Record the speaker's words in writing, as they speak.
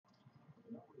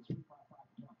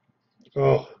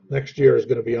Oh, next year is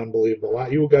going to be unbelievable.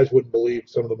 You guys wouldn't believe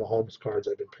some of the Mahomes cards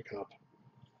I've been picking up.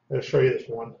 I'm going to show you this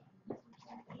one.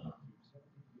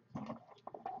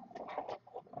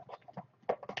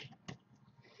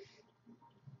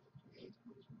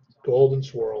 Golden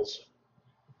swirls.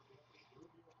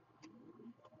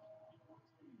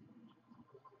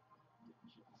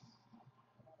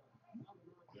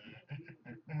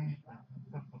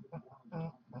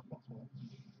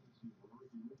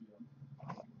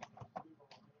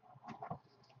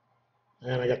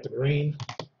 And I got the green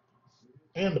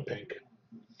and the pink.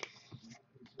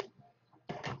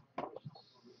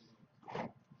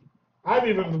 I've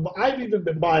even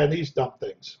been buying these dumb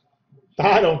things.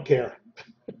 I don't care.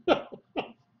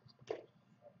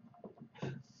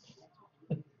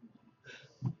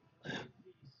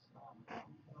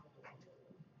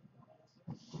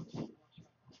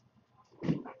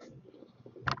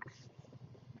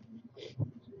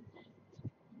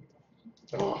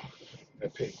 Oh, I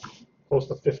paid close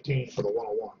to 15 for the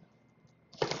 101.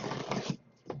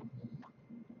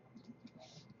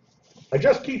 I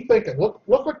just keep thinking, look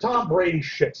what Tom Brady's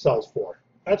shit sells for.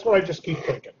 That's what I just keep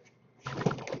thinking.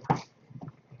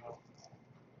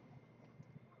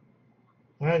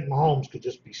 I think Mahomes could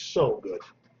just be so good.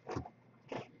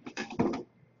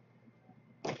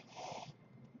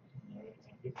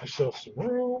 Give myself some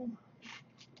room.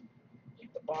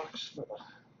 Get the box for the.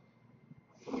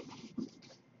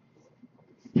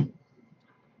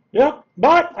 Yep,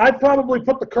 but I'd probably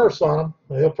put the curse on him.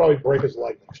 He'll probably break his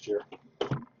leg next year.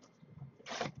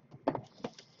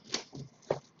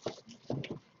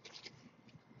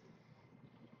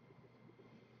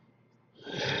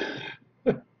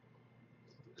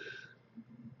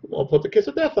 I'll put the kiss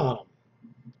of death on him.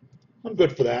 I'm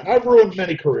good for that. I've ruined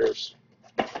many careers.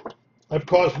 I've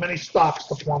caused many stocks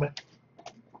to plummet.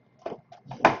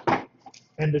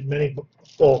 Ended many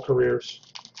fall careers.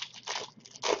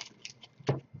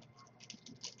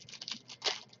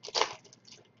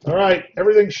 All right,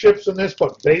 everything ships in this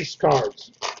but base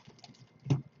cards.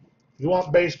 You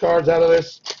want base cards out of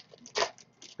this?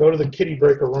 Go to the kitty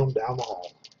breaker room down the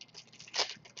hall.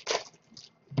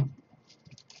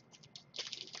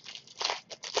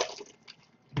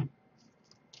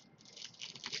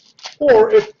 Or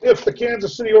if the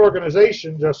Kansas City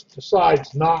organization just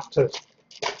decides not to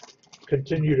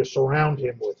continue to surround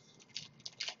him with,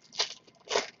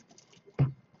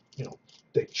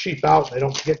 they cheap out and they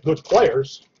don't get good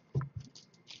players.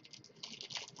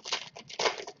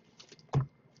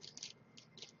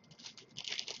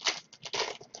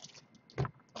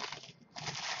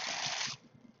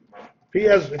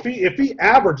 If he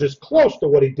averages close to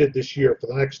what he did this year for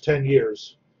the next 10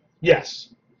 years, yes.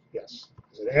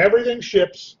 Everything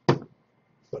ships,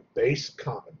 but base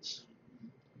commons.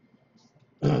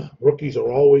 Rookies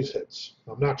are always hits.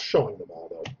 I'm not showing them all,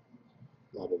 though.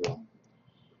 Blah, blah, blah.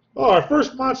 Oh, our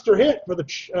first monster hit for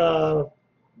the...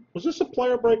 was this a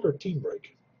player break or a team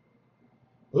break?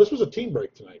 Well, this was a team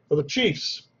break tonight. For the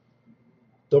Chiefs,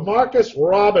 DeMarcus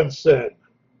Robinson.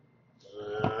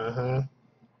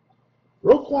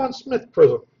 Roquan Smith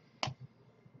Prism.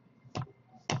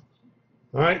 All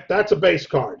right, that's a base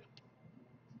card.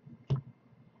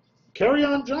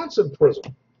 Kerryon Johnson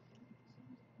Prism.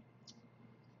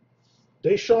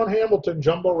 Deshaun Hamilton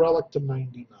Jumbo Relic to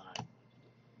 99.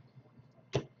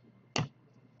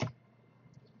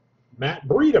 Matt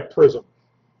Breida Prism.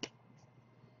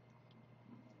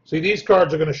 See, these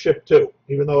cards are going to ship too.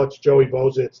 Even though it's Joey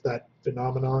Bosa, it's that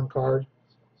phenomenon card,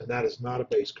 and that is not a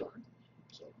base card.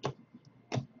 So,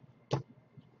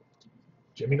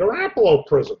 Jimmy Garoppolo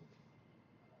Prism.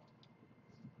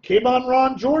 Kayvon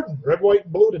Ron Jordan, red, white,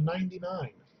 and blue to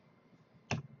 99.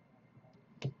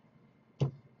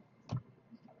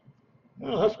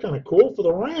 Oh, that's kind of cool for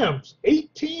the Rams.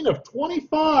 18 of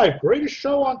 25. Greatest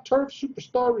show on turf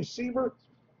superstar receiver,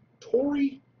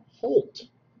 Torrey Holt.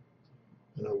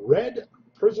 And a red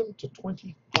prism to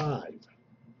 25.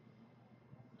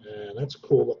 And that's a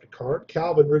cool looking card.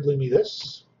 Calvin Ridley me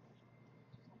this.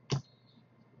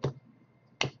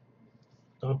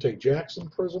 Dante Jackson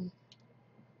prism.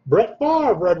 Brett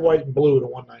Favre, red, white, and blue to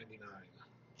 199.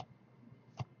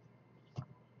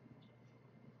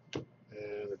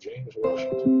 And a James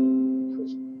Washington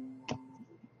prism.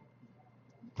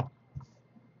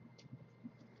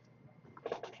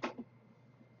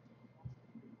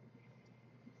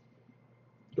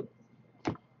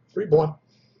 Free one.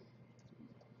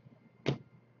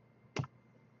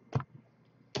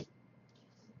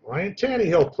 Ryan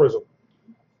Tannehill prism.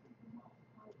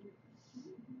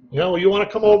 You know, you want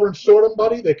to come over and sort them,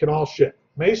 buddy? They can all ship.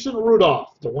 Mason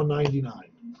Rudolph to 199.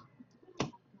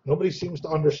 Nobody seems to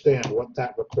understand what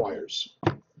that requires.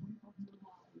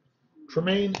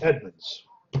 Tremaine Edmonds.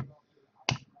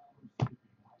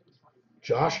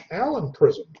 Josh Allen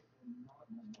Prism.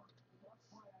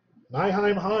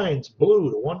 Nyheim Hines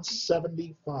blue to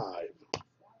 175.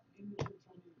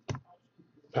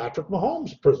 Patrick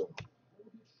Mahomes Prism.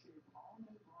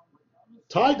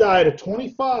 Tie-dye to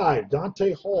 25,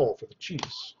 Dante Hall for the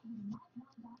Chiefs.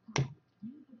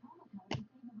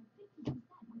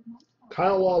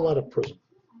 Kyle Lauletta Prism.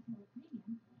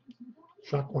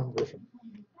 Shaquan Griffin.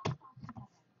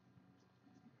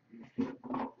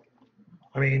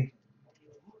 I mean,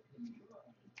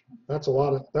 that's a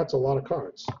lot of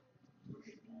cards.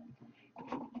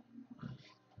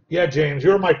 Yeah, James,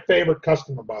 you're my favorite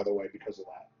customer, by the way, because of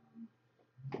that.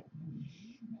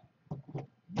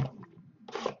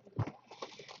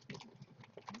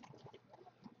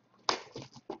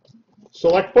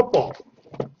 Select Football.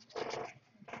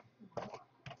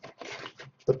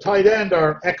 The tight end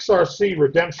are XRC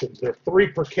redemptions. They're 3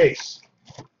 per case.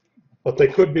 But they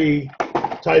could be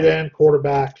tight end,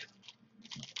 quarterback,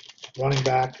 running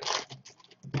back.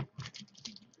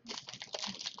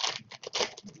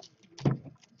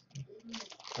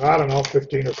 I don't know,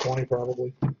 15 or 20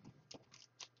 probably.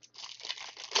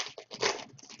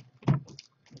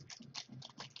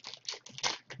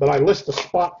 But I list a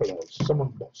spot for those.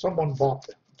 Someone bought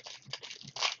them.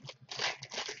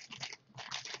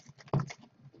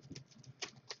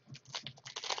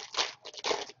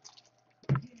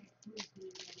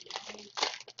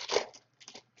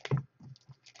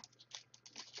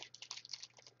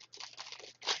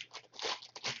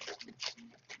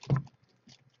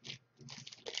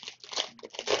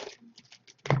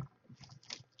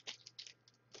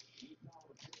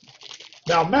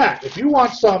 Now, Matt, if you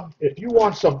want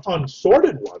some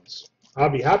unsorted ones, I'll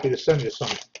be happy to send you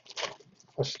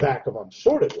a stack of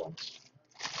unsorted ones.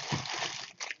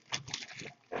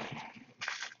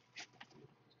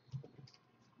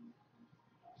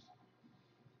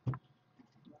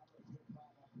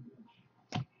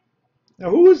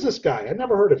 Now, who is this guy? I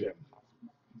never heard of him.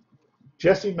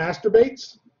 Jesse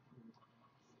Masturbates?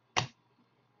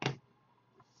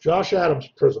 Josh Adams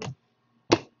Prism.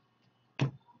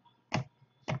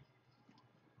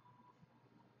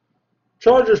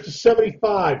 Chargers to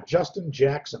 75, Justin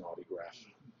Jackson autograph.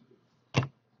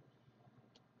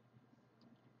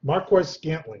 Marquez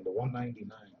Scantling to 199.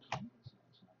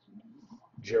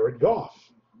 Jared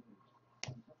Goff.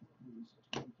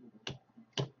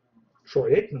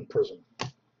 Troy Aikman Prism.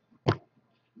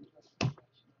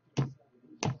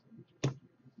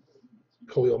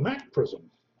 Khalil Mack Prism.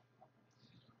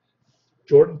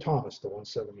 Jordan Thomas to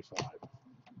 175.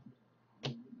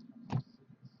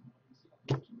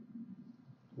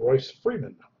 Royce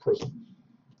Freeman Prism.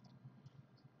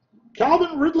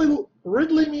 Calvin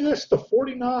Ridley me this to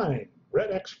 49,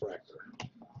 red X-Fractor.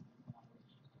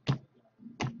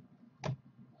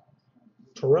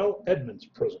 Terrell Edmonds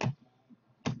Prism.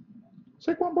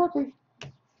 Saquon Barkley.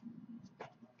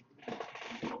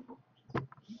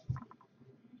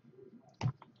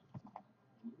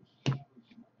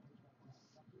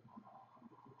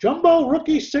 Jumbo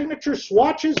Rookie Signature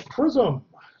Swatches Prism.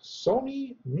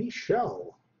 Sony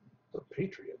Michel, the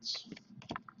Patriots.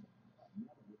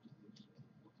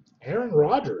 Aaron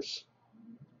Rodgers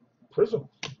Prism.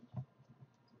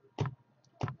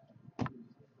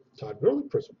 Todd Gurley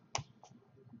Prism.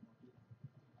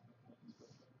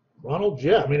 Ronald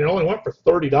Jett. I mean, it only went for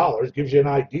 $30. Gives you an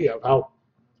idea of how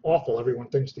awful everyone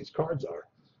thinks these cards are.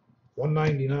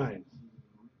 $199.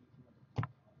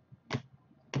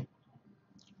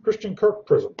 Christian Kirk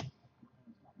Prism.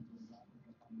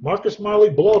 Marcus Marley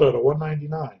Blota to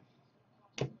 199.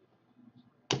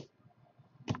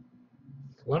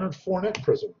 Leonard Fournette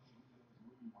Prism.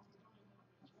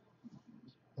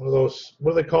 One of those,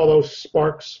 what do they call those?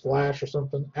 Sparks, Flash or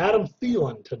something? Adam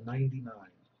Thielen to 99.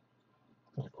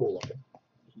 Kind of cool looking.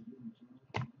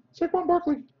 Saquon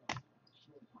Barkley.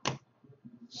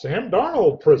 Sam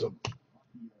Darnold Prism.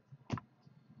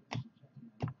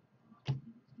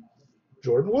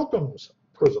 Jordan Wilkins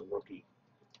Prism rookie.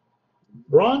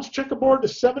 Bronze checkerboard to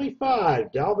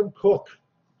 75, Dalvin Cook.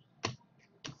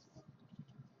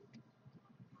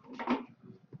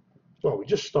 Well, we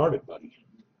just started, buddy.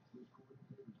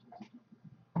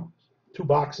 Two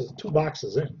boxes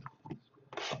in.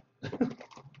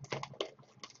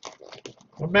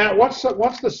 Well, Matt, once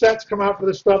the sets come out for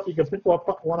this stuff, you can pick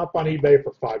one up on eBay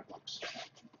for $5.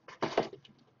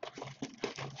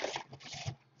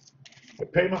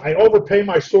 I overpay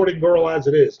my sorting girl as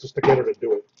it is just to get her to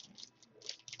do it.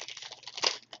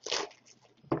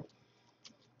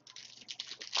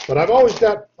 But I've always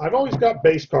got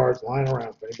base cards lying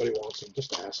around. If anybody wants them,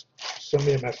 just ask. Send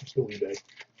me a message through eBay.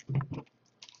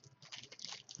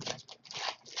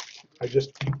 I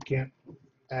just can't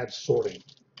add sorting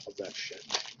of that shit.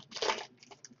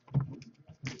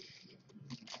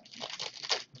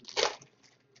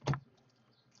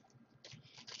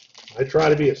 I try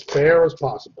to be as fair as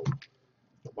possible.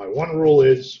 But my one rule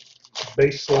is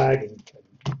base slag and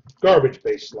garbage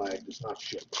base slag does not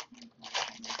ship.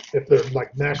 If they're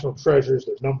like National Treasures,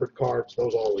 they're numbered cards,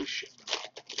 those always ship.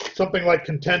 Something like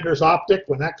Contenders Optic,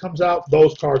 when that comes out,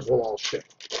 those cards will all ship.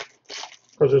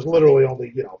 Because there's literally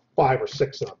only, 5 or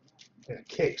 6 of them in a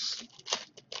case.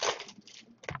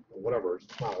 Or whatever,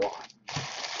 it's not a lot.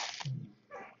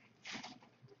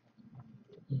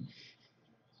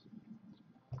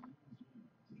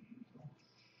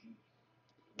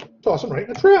 Toss them right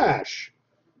in the trash.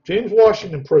 James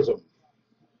Washington Prism.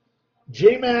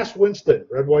 J-Mass Winston,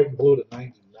 red, white, and blue to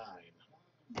 99.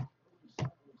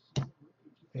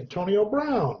 Antonio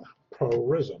Brown,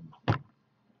 Prism.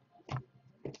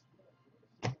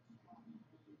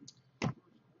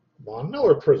 Von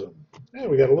Miller Prism. And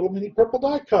we got a little mini purple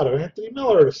die cut of Anthony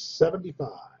Miller to 75.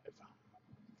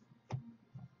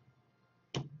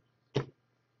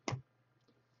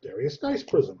 Darius Dice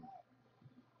Prism.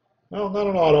 No, not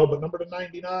an auto, but number to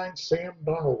 99, Sam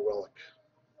Darnold relic.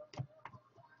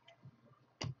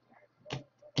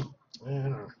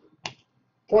 And our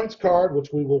points card,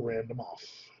 which we will random off.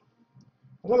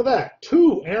 And look at that.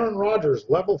 2 Aaron Rodgers,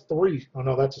 level 3. Oh,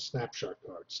 no, that's a snapshot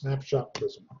card. Snapshot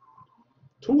Prism.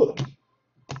 2 of them.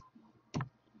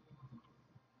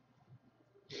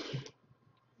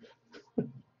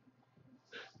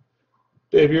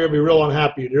 Dave, you're going to be real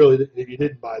unhappy if you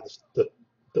didn't buy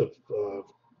the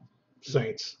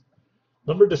Saints.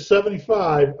 Number to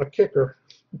 75, a kicker.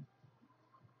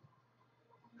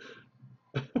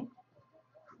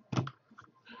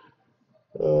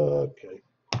 Okay.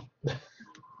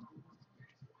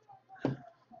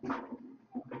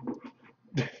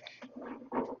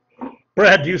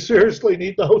 Brad, do you seriously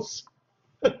need those?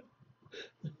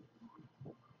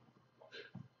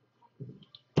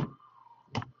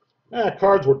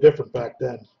 Cards were different back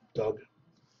then, Doug.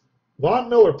 Von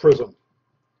Miller Prism.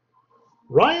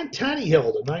 Ryan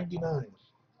Tannehill to 99.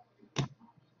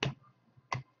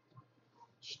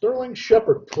 Sterling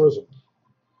Shepard Prism.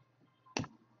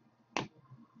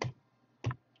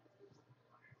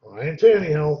 Ryan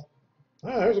Tannehill.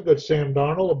 There's a good Sam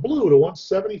Darnold. A blue to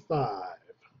 175.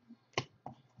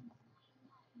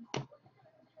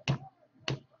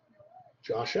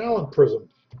 Josh Allen Prism.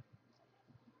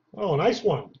 Oh, a nice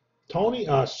one.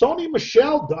 Sony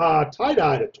Michel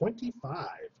tie-dye to 25.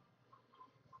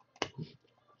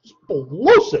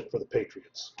 Explosive for the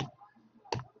Patriots.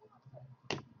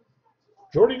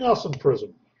 Jordy Nelson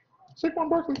Prism. Saquon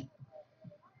Barkley.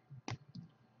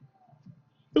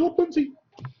 Philip Lindsay.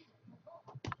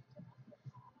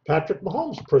 Patrick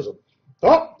Mahomes Prism.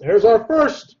 Oh, there's our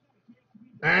first.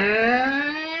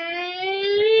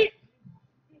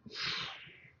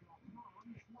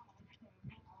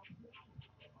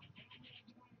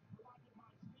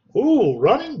 Ooh,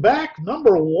 running back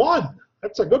number 1.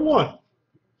 That's a good one.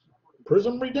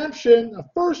 Prism Redemption, a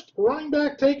first running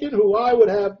back taken who I would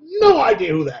have no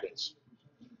idea who that is.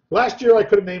 Last year I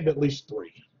could have named at least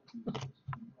 3.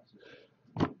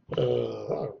 All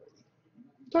right.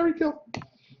 Tyreek Hill.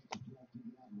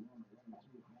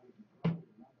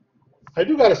 I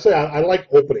do got to say, I like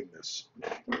opening this.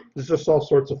 There's just all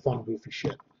sorts of fun, goofy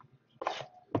shit.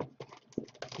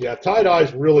 Yeah,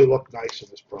 tie-dyes really look nice in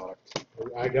this product.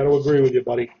 I got to agree with you,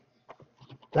 buddy.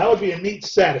 That would be a neat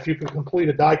set if you could complete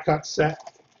a die-cut set,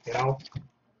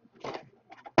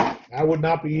 That would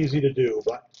not be easy to do,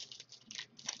 but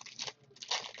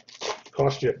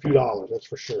cost you a few dollars, that's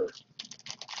for sure.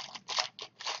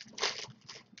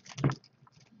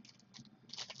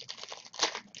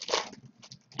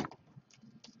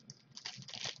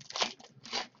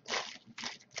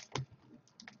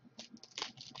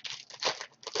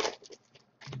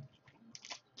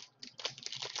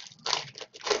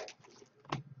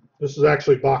 This is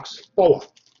actually box FOA.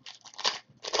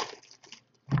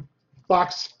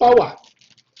 Box FOA.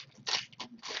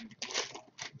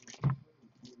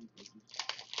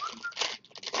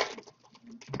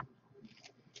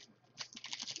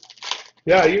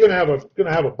 Yeah, you're gonna have a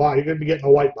box. You're gonna be getting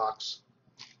a white box.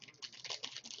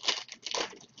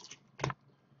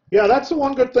 Yeah, that's the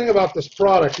one good thing about this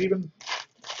product. Even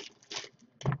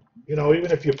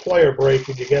if you play or break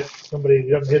and you get somebody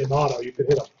who doesn't hit an auto, you could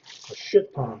hit a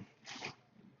shit ton.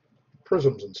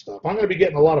 Prisms and stuff. I'm going to be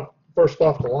getting a lot of first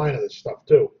off the line of this stuff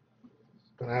too.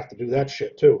 Going to have to do that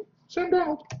shit too. Sam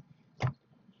Darnold.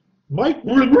 Mike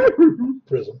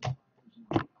Prism.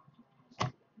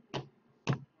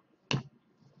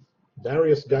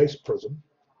 Darius Dice Prism.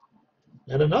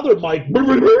 And another Mike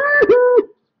to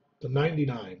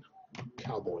 99.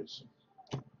 Cowboys.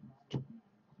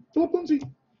 Philip Lindsay.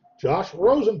 Josh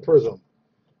Rosen Prism.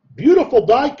 Beautiful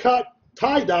die cut,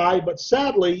 tie-dye, but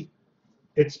sadly,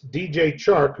 it's DJ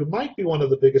Chark, who might be one of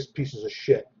the biggest pieces of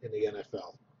shit in the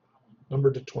NFL.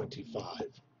 Number to 25.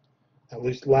 At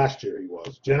least last year he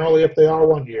was. Generally, if they are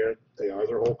 1 year, they are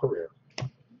their whole career.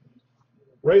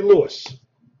 Ray Lewis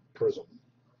Prism.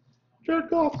 Jared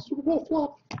Goff, Super Bowl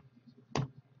flop.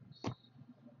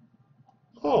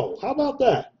 Oh, how about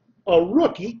that? A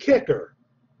rookie kicker.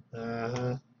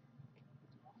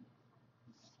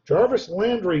 Jarvis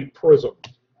Landry Prism.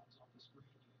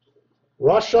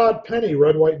 Rashad Penny,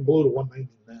 red, white, and blue to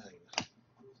 199.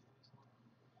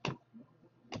 Is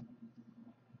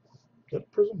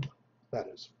that Prism? That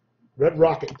is. Red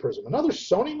Rocket Prism. Another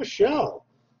Sony Michel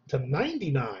to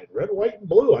 99. Red, white, and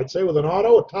blue. I'd say with an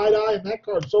auto, a tie-dye, and that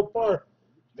card so far,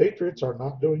 Patriots are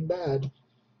not doing bad.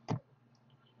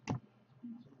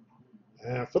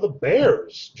 And for the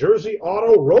Bears, jersey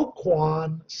auto,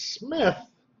 Roquan Smith,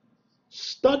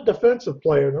 stud defensive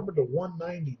player, number to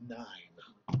 199.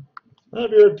 Now,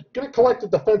 if you're going to collect a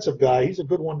defensive guy, he's a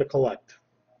good one to collect.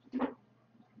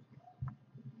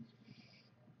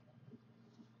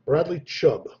 Bradley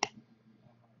Chubb.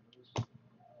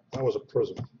 That was a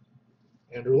Prism.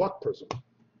 Andrew Luck Prism.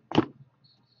 And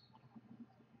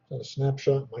a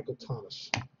snapshot, Michael Thomas.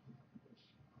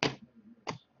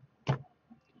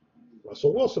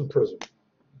 Russell Wilson Prism.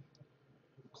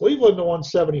 Cleveland to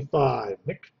 175,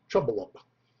 Nick Chubb.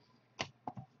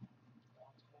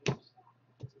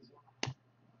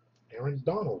 Aaron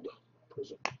Donald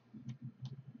Prism.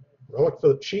 Relic for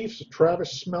the Chiefs,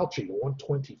 Travis Smelchie to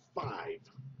 125.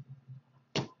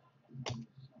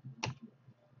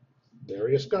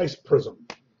 Darius Geis Prism.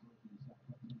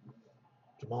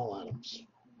 Jamal Adams.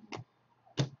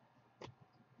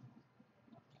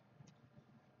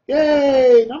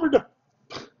 Yay! Number to...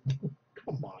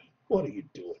 Come on, what are you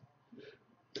doing?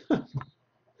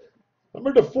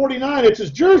 Number to 49, it's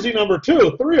his jersey number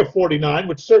 2, 3 of 49,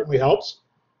 which certainly helps.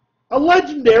 A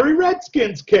legendary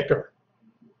Redskins kicker.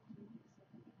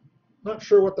 Not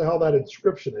sure what the hell that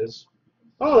inscription is.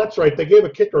 Oh, that's right. They gave a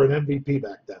kicker an MVP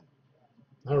back then.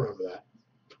 I remember that.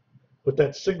 With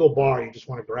that single bar, you just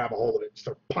want to grab a hold of it and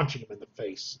start punching him in the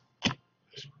face.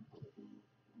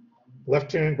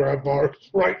 Left hand grab bar,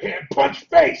 right hand punch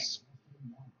face.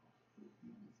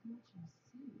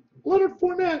 Leonard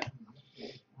Fournette.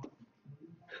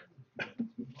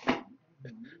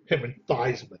 Him and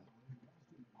Theismann.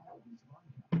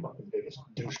 Biggest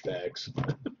douchebags.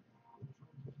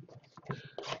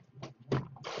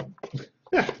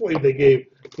 I believe they gave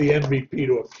the MVP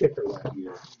to a kicker that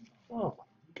year. Oh my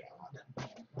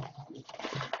God.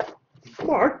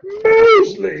 Mark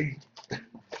Mosley.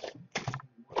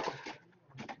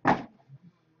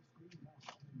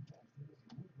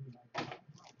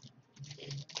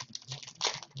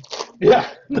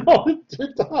 Yeah, no,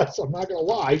 it does. I'm not going to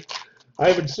lie. I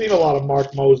haven't seen a lot of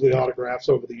Mark Mosley autographs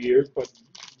over the years, but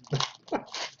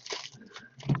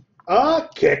a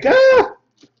kicker.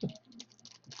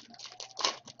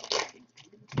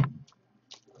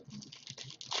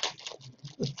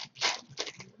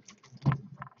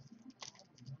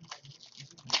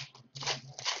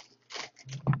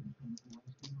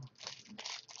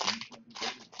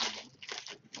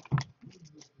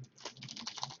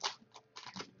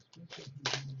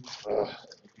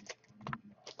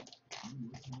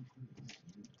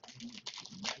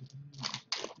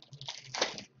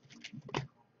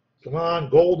 Come on,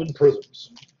 golden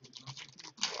prisms.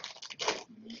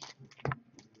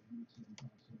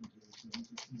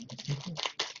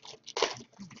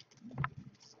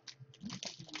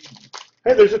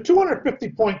 Hey, there's a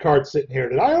 250-point card sitting here.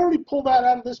 Did I already pull that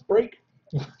out of this break?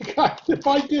 God, if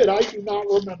I did, I do not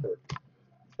remember.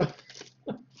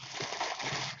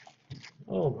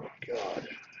 Oh, my God.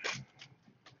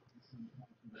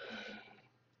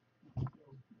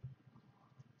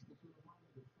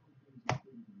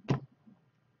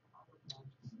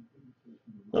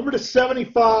 Number to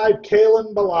 75,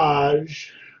 Kalen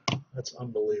Ballage. That's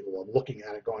unbelievable. I'm looking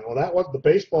at it going, well, that was the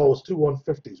baseball was 2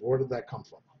 150s. Where did that come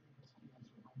from?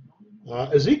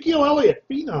 Ezekiel Elliott,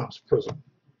 Phenoms Prism.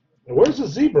 Now, where's the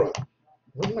zebra?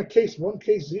 Where's my case? 1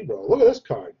 case zebra. Look at this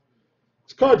card.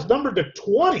 This card's numbered to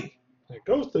 20. It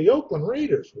goes to the Oakland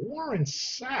Raiders. Warren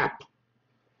Sapp.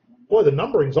 Boy, the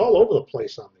numbering's all over the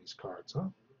place on these cards, huh?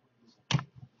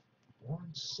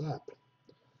 Warren Sapp.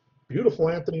 Beautiful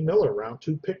Anthony Miller, round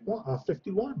 2, pick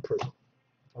 51 Prism.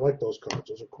 I like those cards.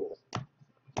 Those are cool.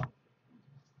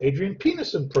 Adrian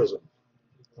Peterson Prism.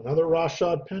 Another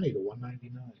Rashad Penny to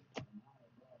 199.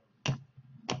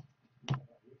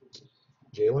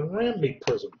 Jalen Ramsey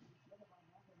Prism.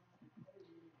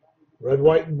 Red,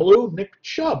 white, and blue, Nick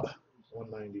Chubb,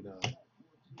 199.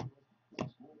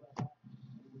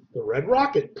 The Red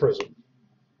Rocket Prism.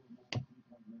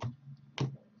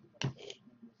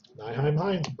 Nyheim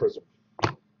Hines Prism.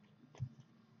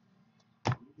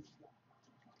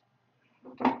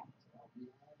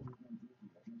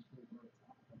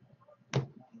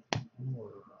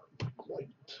 White.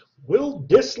 Will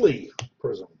Disley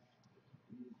Prism.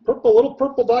 Purple, little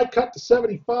purple die cut to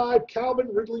 75. Calvin,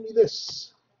 Ridley me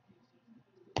this.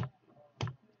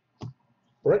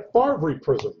 Brett Favre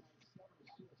Prism.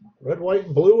 Red, white,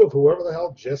 and blue of whoever the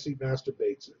hell Jesse Master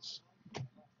Bates is.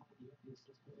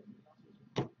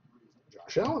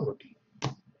 Josh Allen rookie.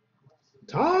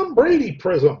 Tom Brady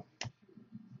Prism.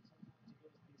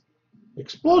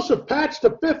 Explosive patch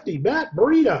to 50. Matt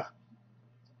Breida.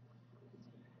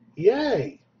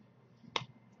 Yay.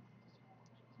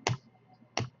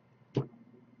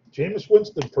 Jameis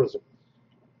Winston Prism.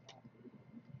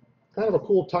 Kind of a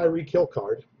cool Tyreek Hill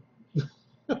card.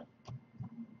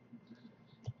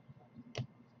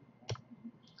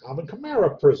 Alvin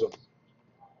Kamara Prism.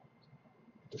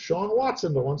 Deshaun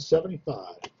Watson to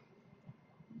 175.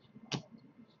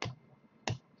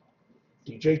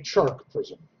 DJ Chark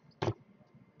Prism.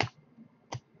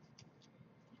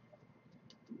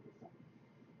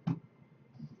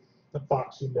 That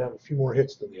box seemed to have a few more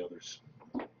hits than the others.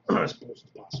 I suppose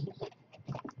it's possible.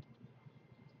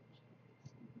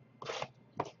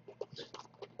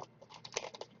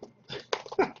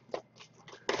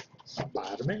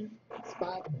 Spider-Man.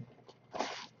 Spider-Man.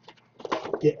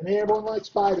 Getting airborne like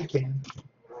Spidey can.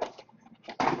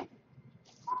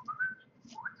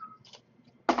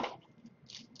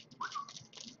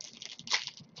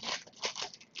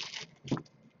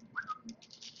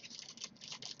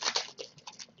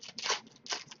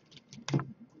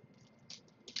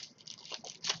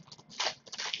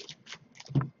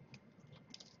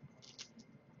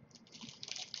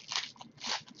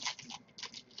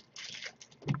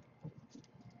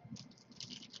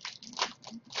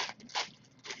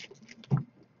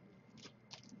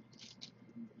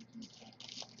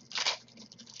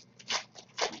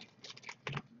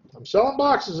 I'm selling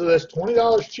boxes of this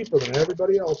 $20 cheaper than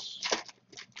everybody else.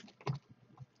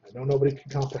 I know nobody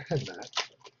can comprehend that.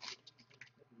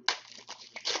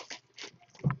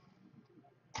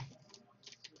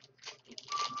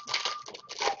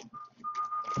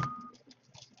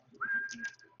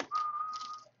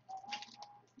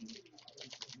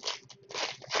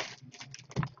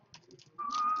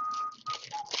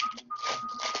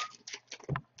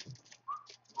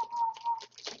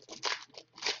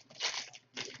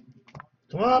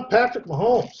 Come on, Patrick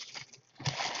Mahomes.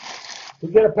 If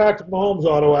we get a Patrick Mahomes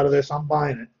auto out of this, I'm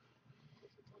buying it.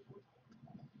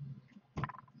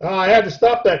 I had to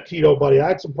stop that keto, buddy. I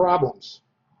had some problems.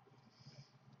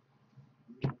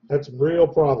 Had some real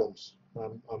problems. I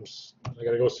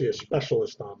got to go see a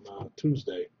specialist on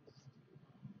Tuesday.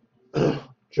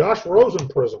 Josh Rosen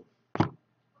Prism.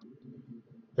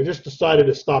 I just decided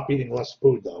to stop eating less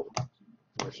food, though.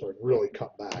 So I really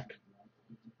cut back.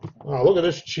 Oh, look at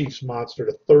this Chiefs monster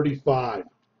to 35.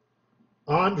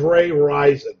 Andre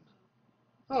Rison.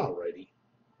 All righty.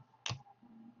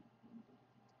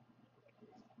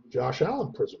 Josh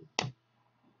Allen Prism.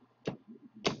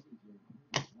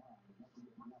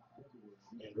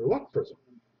 Andrew Luck Prism.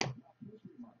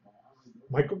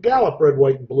 Michael Gallup, red,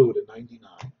 white, and blue to 99.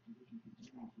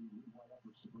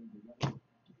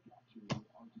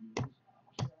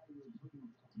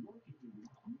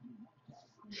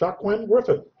 Shaquem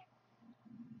Griffin.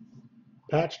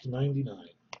 Patch to 99.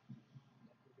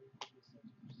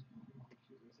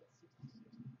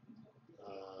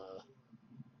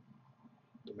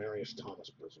 Demarius Thomas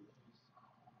Prism.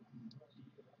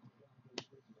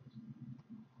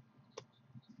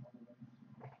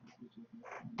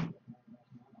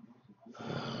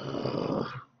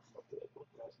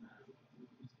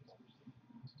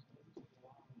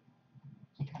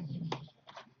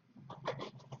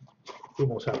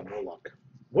 Almost having no luck.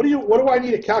 What do I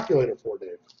need a calculator for, Dave?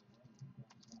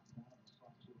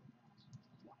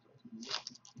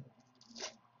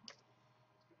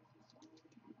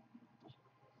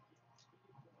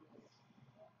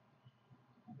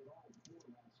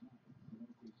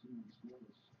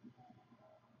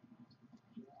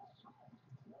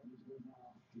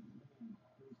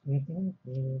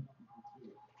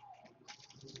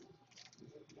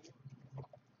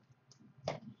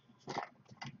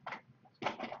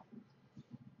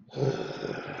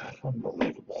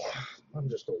 Unbelievable. I'm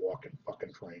just a walking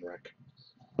fucking train wreck.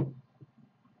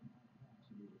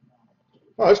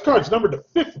 Oh, this card's numbered to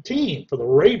 15 for the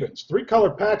Ravens.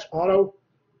 3-color patch auto.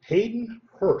 Hayden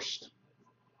Hurst.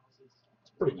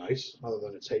 It's pretty nice, other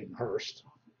than it's Hayden Hurst.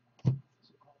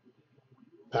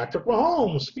 Patrick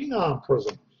Mahomes, Phenom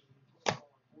Prism.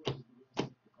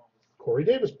 Corey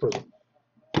Davis Prism.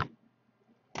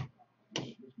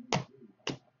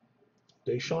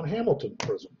 Deshaun Hamilton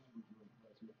Prism.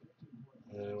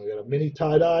 And we got a mini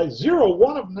tie-dye,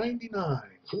 0-1 of 99,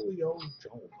 Julio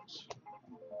Jones.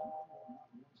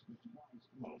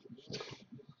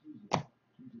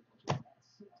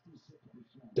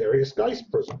 Darius Geis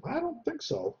Prism. I don't think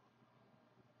so.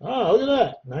 Oh, look at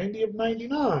that. 90 of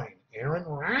 99. Aaron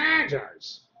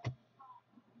Rodgers.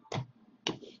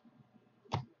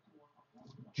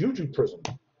 Juju Prism.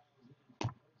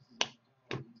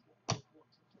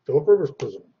 Phillip Rivers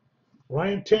Prism.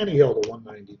 Ryan Tannehill to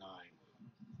 199.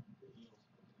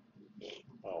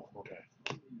 Oh, okay.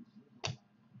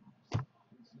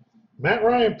 Matt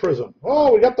Ryan Prism.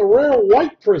 Oh, we got the rare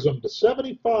white Prism to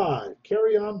 75.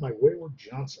 Carry on my Wayward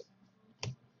Johnson.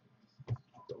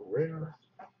 The rare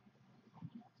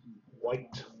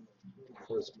white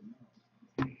Prism.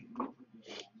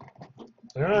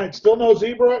 All right, still no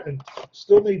zebra and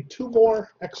still need 2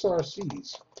 more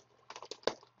XRCs.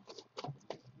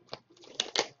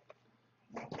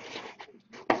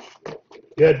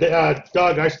 Yeah,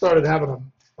 Doug, I started having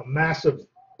a massive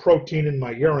protein in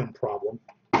my urine problem.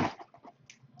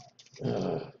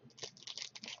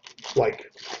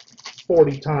 Like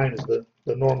 40 times the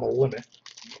normal limit.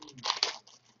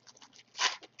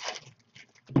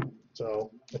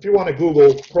 So if you want to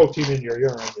Google protein in your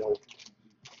urine, you'll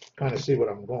kind of see what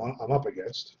I'm up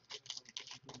against.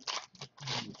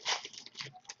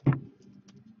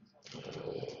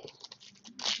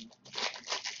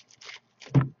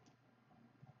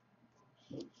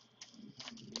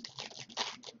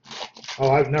 Oh,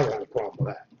 I've never had a problem with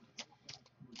that.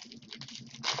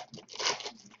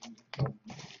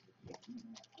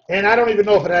 And I don't even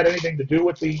know if it had anything to do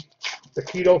with the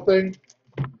keto thing,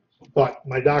 but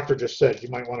my doctor just said you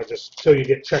might want to just, till you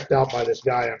get checked out by this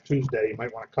guy on Tuesday, you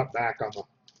might want to cut back on the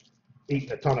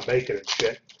eating a ton of bacon and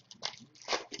shit,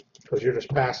 because you're just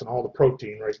passing all the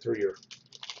protein right through your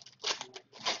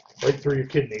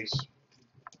kidneys.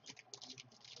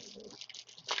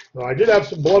 So I did have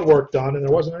some blood work done, and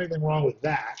there wasn't anything wrong with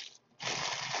that.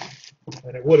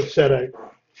 And it would have said,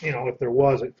 if there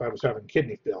was, if I was having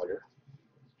kidney failure.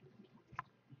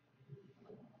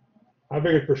 I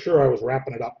figured for sure I was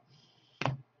wrapping it up.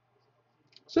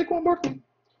 Saquon Barkley.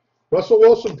 Russell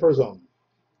Wilson Prism.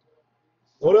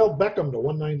 Odell Beckham to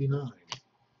 199.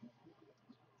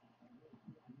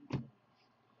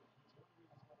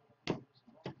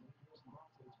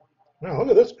 Now look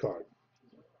at this card.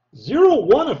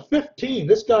 0-1 of 15.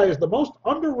 This guy is the most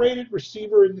underrated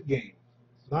receiver in the game.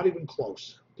 Not even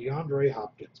close. DeAndre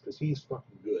Hopkins, because he's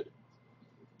fucking good.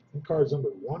 And card's number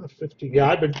 1 of 15. Yeah,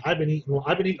 I've been eating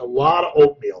a lot of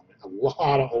oatmeal. A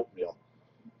lot of oatmeal.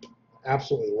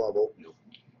 Absolutely love oatmeal.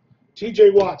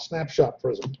 T.J. Watt Snapshot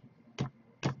Prism.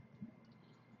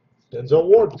 Denzel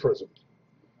Ward Prism.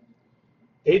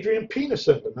 Adrian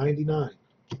Peterson to 99.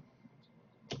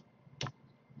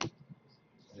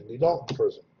 Andy Dalton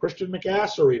Prism. Christian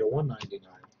McCaffrey to 199.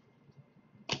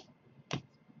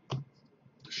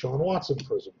 Deshaun Watson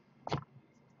Prism.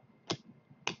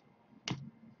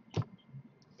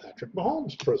 Patrick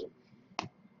Mahomes Prism.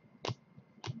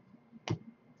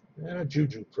 And a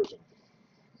Juju Prism.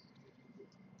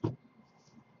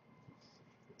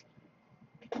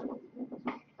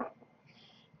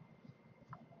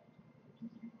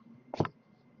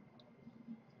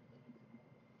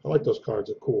 I like those cards.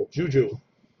 They're cool. Juju.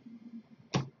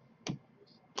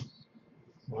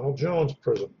 Ronald Jones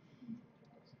Prism.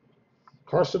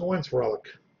 Carson Wentz Relic.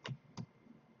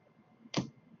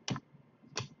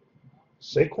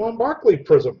 Saquon Barkley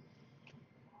Prism.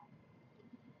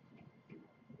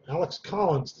 Alex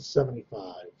Collins to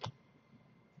 75.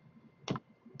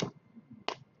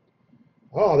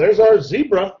 Oh, there's our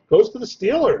zebra. Goes to the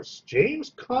Steelers.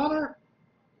 James Conner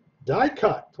die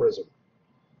cut Prism.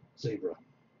 Zebra.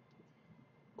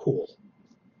 Cool.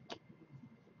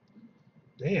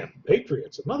 Damn,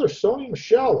 Patriots. Another Sony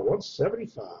Michel at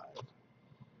 175.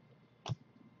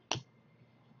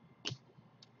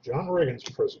 John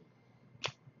Riggins Prism.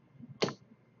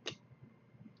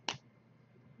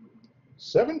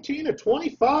 17 to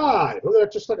 25. Look at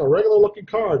that, just like a regular looking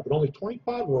card, but only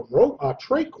 25 of them.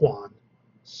 Traquan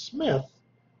Smith.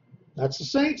 That's the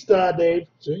Saints, Dave.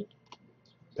 See?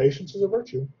 Patience is a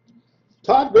virtue.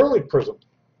 Todd Gurley Prism.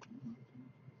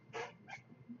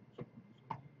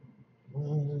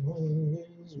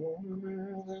 Is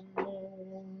warmer than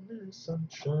morning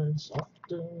sunshine,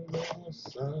 softer than the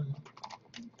sun.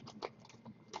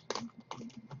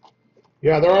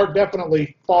 Yeah, there are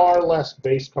definitely far less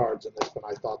base cards in this than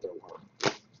I thought there were.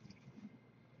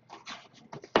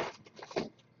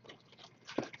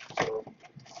 So,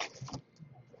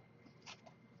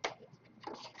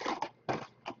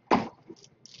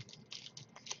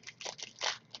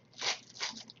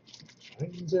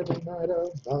 shines every night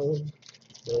above.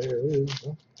 There is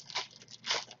no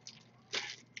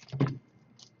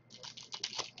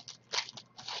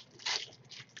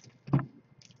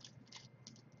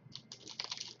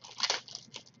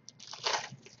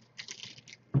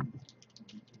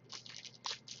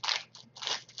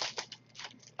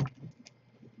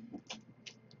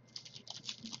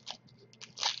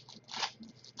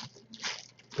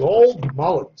Gold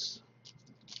Mullins.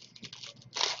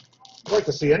 I'd like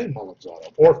to see any Mullins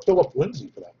auto, or Philip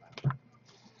Lindsay for that matter.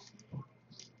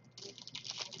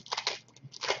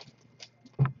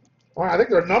 Well, I think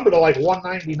they're numbered to like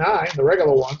 199, the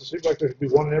regular ones. It seems like there should be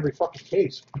one in every fucking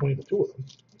case between the two of them.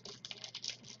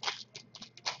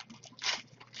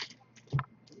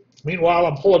 Meanwhile,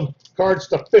 I'm pulling cards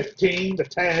to 15, to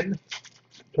 10,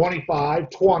 25,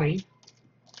 20.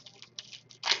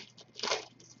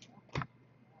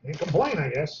 Can't complain, I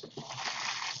guess.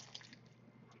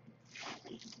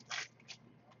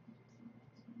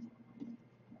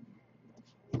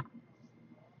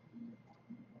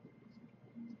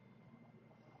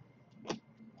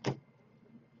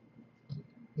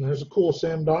 And there's a cool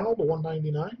Sam Darnold, the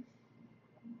 199.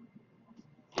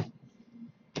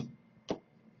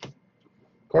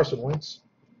 Carson Wentz.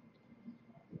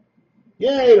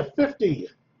 Yay, to 50.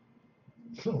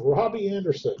 Robbie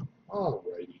Anderson. All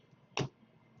righty.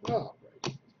 All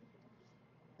righty.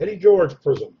 Eddie George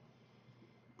Prism.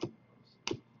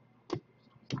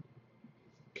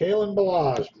 Kalen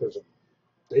Balazs Prism.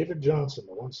 David Johnson,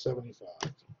 the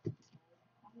 175.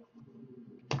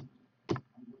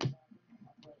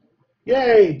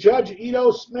 Yay, Judge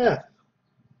Ito Smith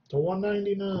to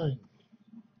 199.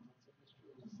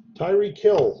 Tyreek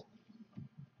Hill.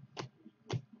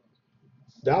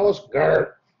 Dallas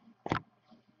Gart.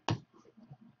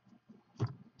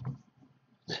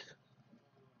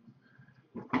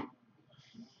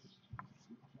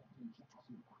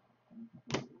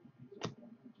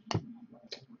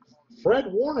 Fred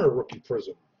Warner rookie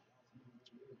prism.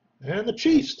 And the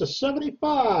Chiefs to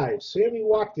 75. Sammy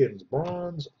Watkins,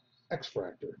 bronze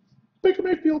X-Fractor. Baker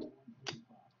Mayfield.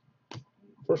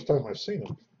 First time I've seen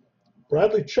him.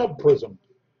 Bradley Chubb prism.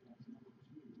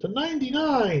 To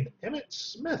 99. Emmitt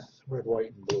Smith, red,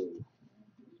 white, and blue.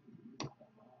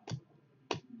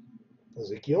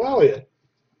 Ezekiel Elliott.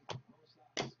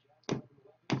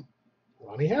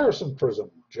 Ronnie Harrison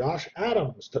prism. Josh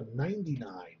Adams to 99.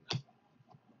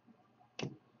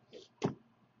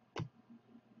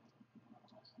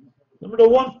 Number to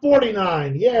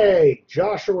 149, yay,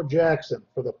 Joshua Jackson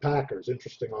for the Packers.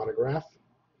 Interesting autograph.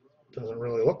 Doesn't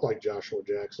really look like Joshua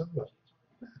Jackson, but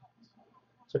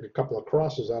it's like a couple of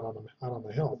crosses out on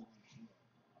the hill.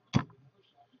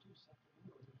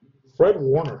 Fred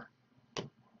Warner.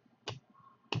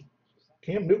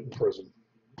 Cam Newton prism.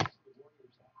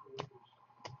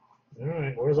 All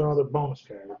right, where's our other bonus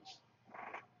cards?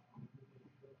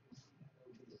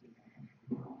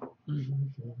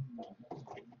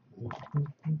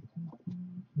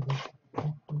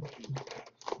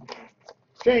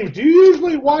 James, do you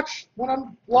usually watch when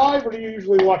I'm live, or do you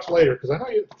usually watch later? Because I know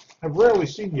I've rarely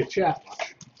seen you chat much.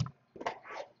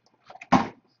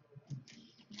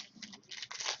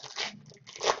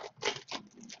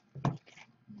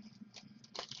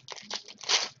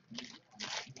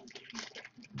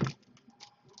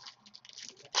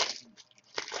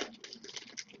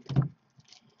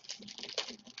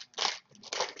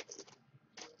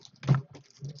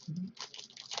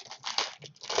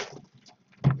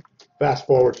 Fast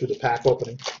forward to the pack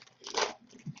opening.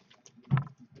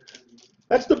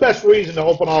 That's the best reason to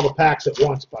open all the packs at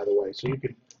once, by the way. So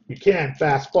you can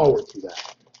fast forward through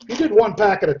that. If you did one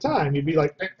pack at a time, you'd be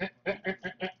like,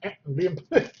 it'd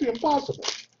be impossible.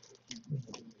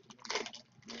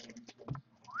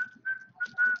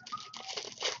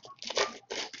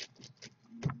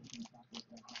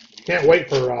 Can't wait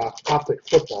for Optic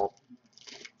football.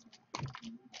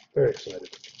 Very excited.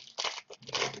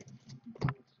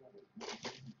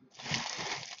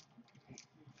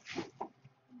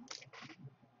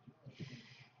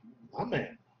 My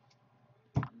man.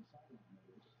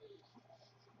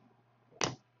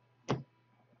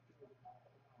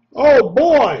 Oh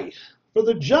boy, for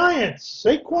the Giants,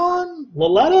 Saquon,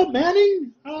 Laletta,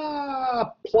 Manning,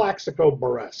 Plaxico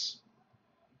Burress.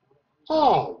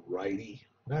 All righty,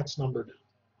 that's numbered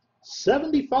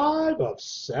 75 of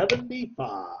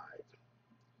 75.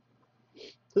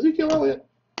 Ezekiel Elliott.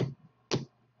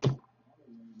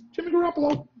 Jimmy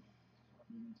Garoppolo.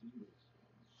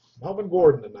 Melvin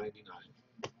Gordon to 99.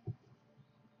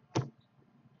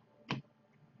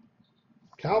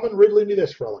 Calvin Ridley me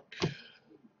this relic.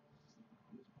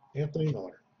 Anthony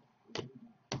Miller.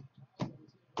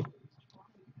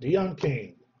 Deion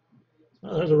Kane.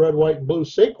 Oh, there's a red, white, and blue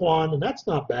Saquon, and that's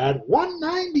not bad.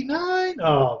 199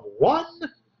 of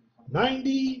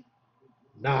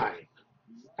 199.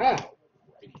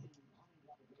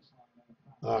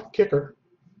 Ow. Kicker.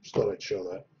 Just thought I'd show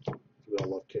that. We all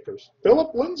love kickers.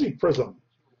 Philip Lindsay Prism.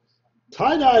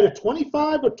 Tie-dye to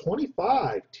 25 of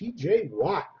 25. TJ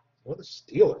Watt for the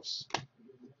Steelers.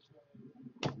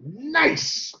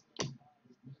 Nice.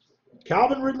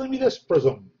 Calvin Ridley me this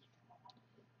Prism.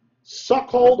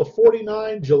 Suckhole to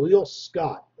 49. Jaleel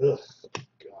Scott. Ugh,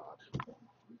 God.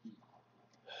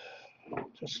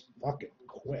 Just fucking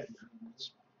quit.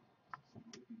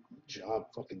 Job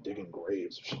fucking digging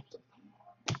graves or something.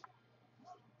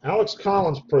 Alex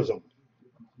Collins Prism.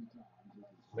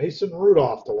 Mason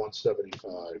Rudolph to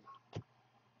 175.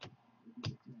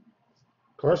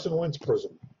 Carson Wentz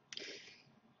Prism.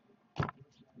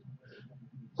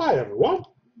 Hi, everyone.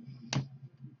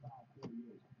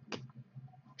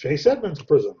 Chase Edmonds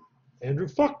Prism. Andrew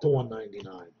Fuck to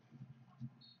 199.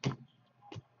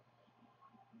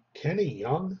 Kenny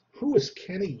Young? Who is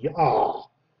Kenny Young?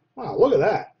 Oh, wow, look at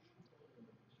that.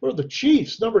 For the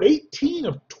Chiefs, numbered 18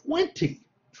 of 20.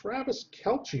 Travis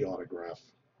Kelce autograph.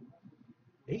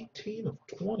 18 of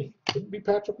 20. Couldn't be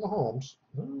Patrick Mahomes.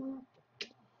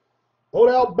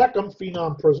 Odell Beckham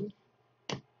Phenom Prism.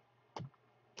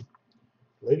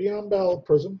 Le'Veon Bell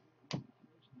Prism.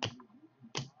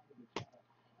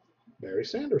 Barry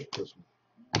Sanders Prism.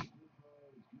 All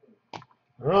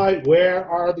right, where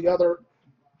are the other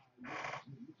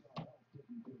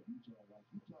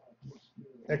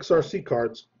XRC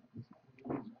cards?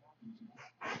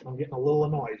 I'm getting a little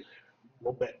annoyed. A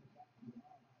little bit.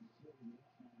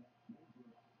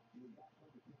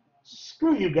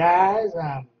 Screw you guys,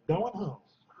 I'm going home.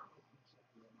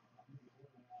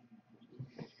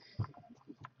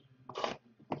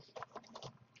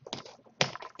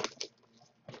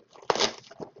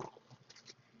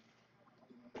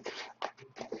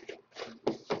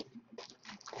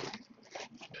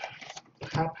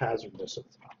 Haphazardness of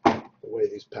the way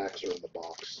these packs are in the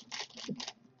box.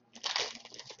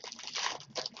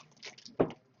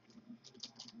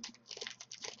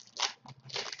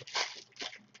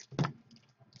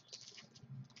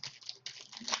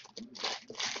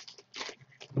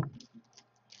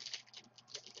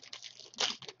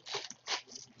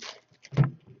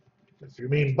 If you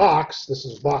mean box, this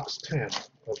is box 10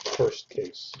 of the first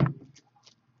case.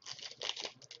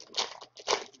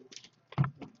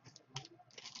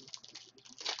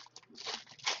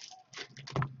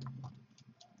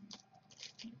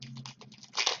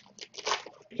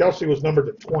 Kelce was numbered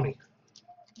to 20.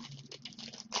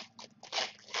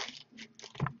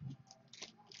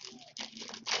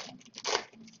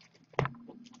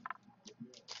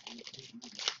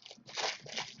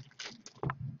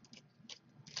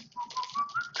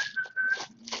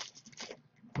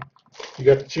 You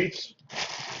got the Chiefs?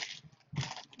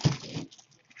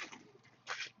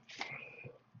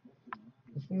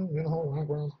 You know,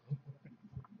 background.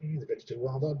 You get you two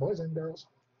well done, boys and girls.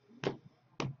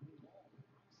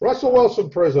 Russell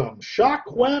Wilson Prism.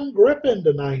 Shaquem Griffin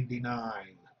to 99.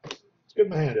 Let's give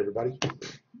him a hand, everybody.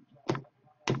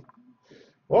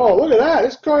 Oh, look at that.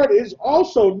 This card is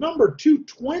also number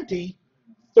 220.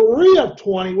 3 of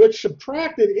 20, which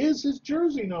subtracted is his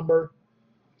jersey number.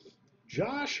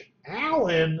 Josh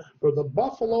Allen for the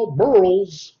Buffalo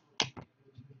Bills.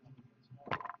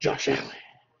 Josh Allen.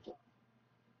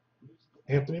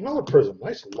 Anthony Miller Prism.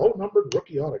 Nice low-numbered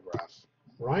rookie autograph.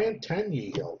 Ryan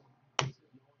Tannehill.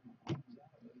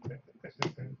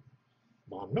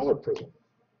 Von Miller Prism.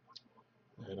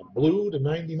 And a blue to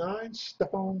 99,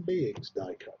 Stephon Diggs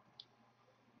die cut.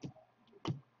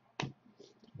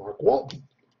 Mark Walton.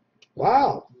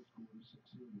 Wow.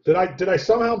 Did I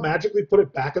somehow magically put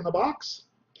it back in the box?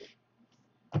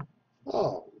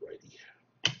 Alrighty.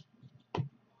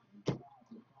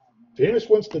 Jameis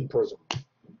Winston Prism.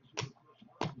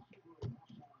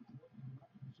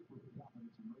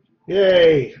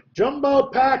 Yay. Jumbo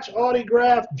patch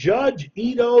autograph, Judge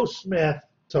Ito Smith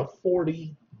to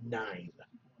 49.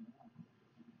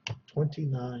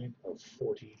 29 of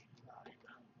 49.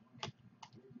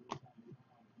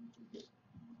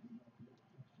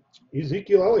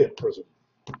 Ezekiel Elliott Prism.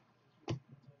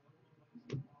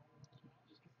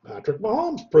 Patrick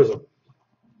Mahomes Prism.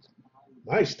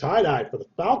 Nice tie-dye for the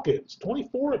Falcons.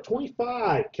 24 of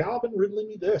 25. Calvin Ridley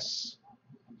me this.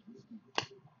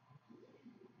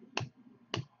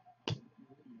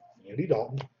 Andy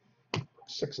Dalton.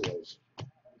 6 of those.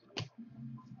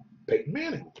 Peyton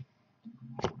Manning.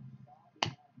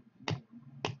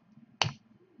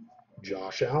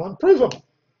 Josh Allen Prism.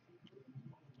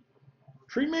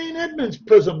 Tremaine Edmonds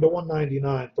Prism to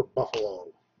 199 for Buffalo.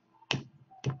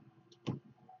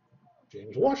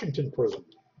 James Washington Prism.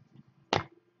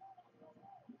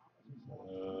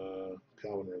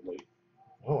 Calvin Ridley.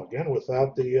 Oh, again,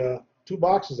 without the 2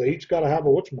 boxes, they each got to have a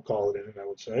whatchamacallit in it, I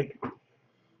would say.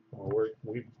 Well,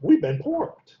 we've been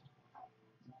porked.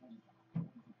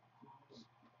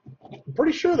 I'm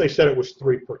pretty sure they said it was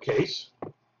 3 per case.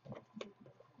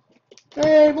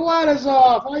 Hey,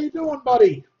 Vladizov, how you doing,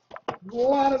 buddy?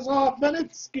 Vladizov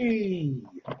Venitsky.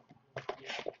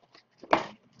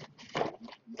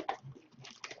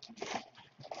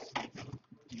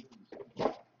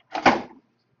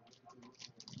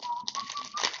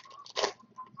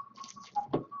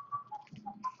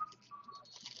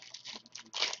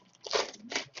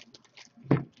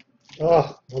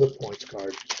 Oh, another points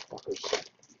card. Fuckers.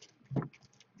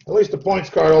 At least the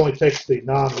points card only takes the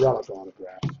non-relic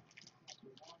autograph.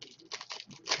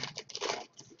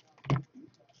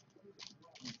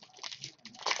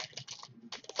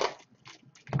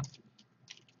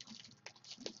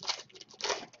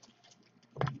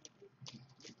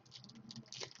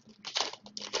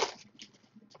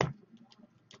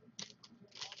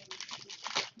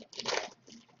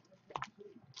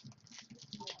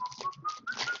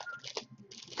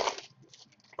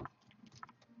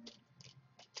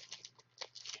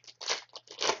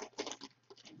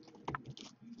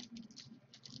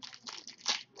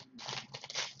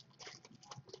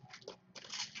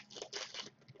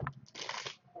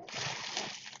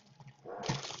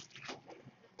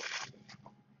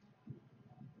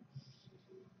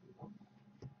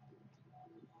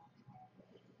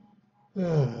 All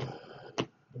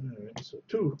right, so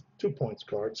two points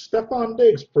cards. Stephon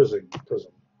Diggs Prism.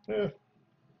 Yeah.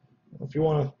 If you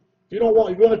don't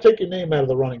want to take your name out of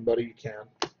the running, buddy, you can.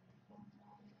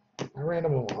 I ran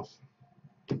them off.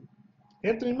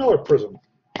 Anthony Miller Prism.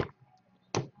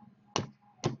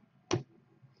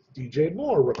 DJ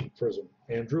Moore Rookie Prism.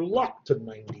 Andrew Luck to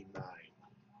 99.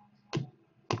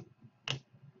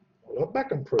 Odell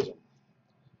Beckham Prism.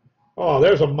 Oh,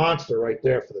 there's a monster right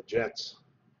there for the Jets.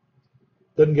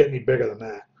 Doesn't get any bigger than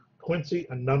that. Quincy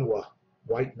Enunwa,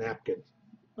 white napkin.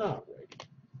 All right.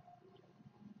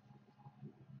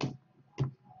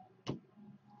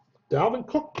 Dalvin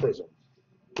Cook Prism.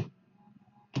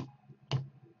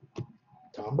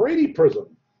 Tom Brady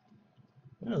Prism.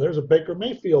 Yeah, there's a Baker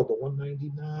Mayfield to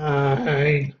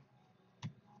 199.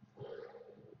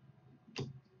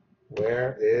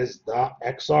 Where is the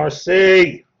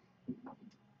XRC?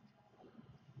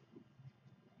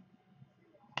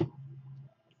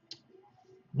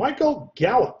 Michael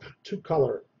Gallup,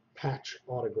 2-color patch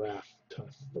autograph to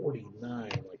 49,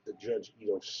 like the Judge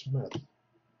Ito Smith.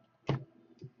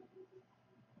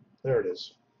 There it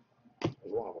is. There's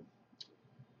one of them.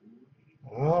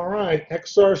 All right,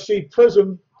 XRC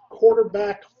Prism,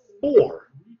 quarterback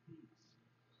 4.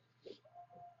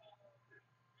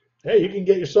 Hey, you can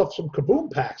get yourself some Kaboom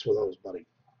packs with those, buddy.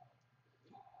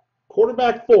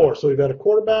 Quarterback 4, so we've got a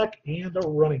quarterback and a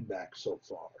running back so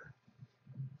far.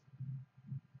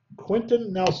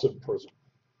 Quentin Nelson Prism.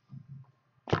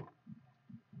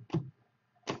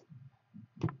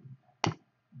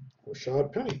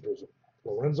 Rashad Penny Prism.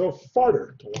 Lorenzo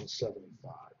Farter to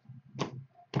 175.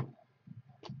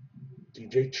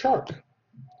 DJ Chark.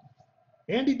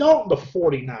 Andy Dalton to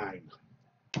 49.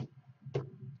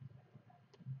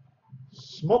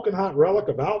 Smoking Hot Relic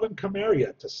of Alvin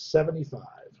Kamara to 75.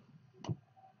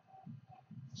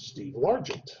 Steve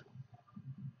Largent.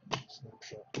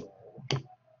 Snapshot.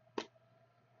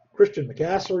 Christian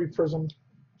McCaffrey Prism.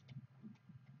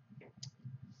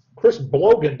 Chris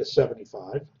Blogan to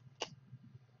 75.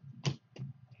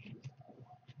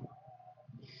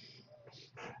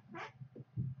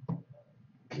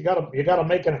 You gotta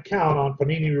make an account on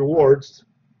Panini Rewards,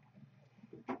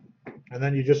 and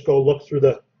then you just go look through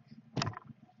the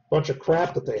bunch of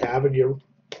crap that they have, and you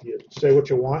say what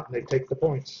you want, and they take the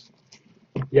points.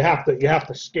 You have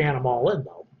to scan them all in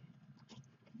though.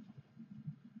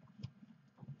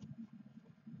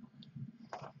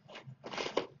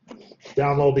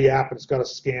 Download the app, and it's got a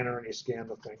scanner, and you scan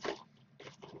the thing.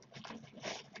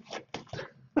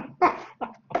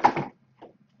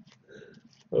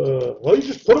 Well, you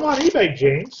just put them on eBay,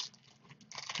 James.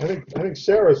 I think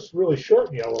Sarah's really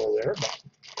shorting you a little there, but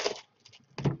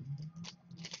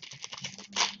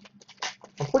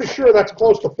I'm pretty sure that's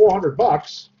close to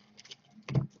 $400.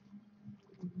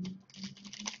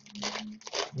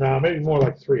 No, maybe more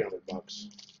like $300.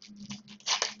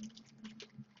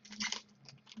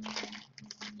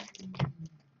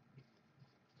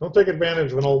 Don't take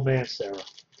advantage of an old man, Sarah.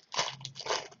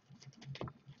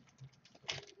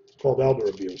 It's called elder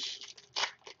abuse.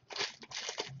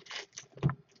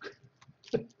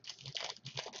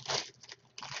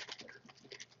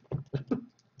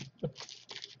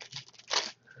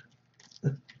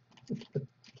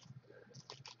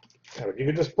 You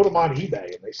can just put them on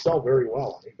eBay, and they sell very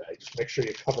well on eBay. Just make sure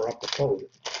you cover up the code.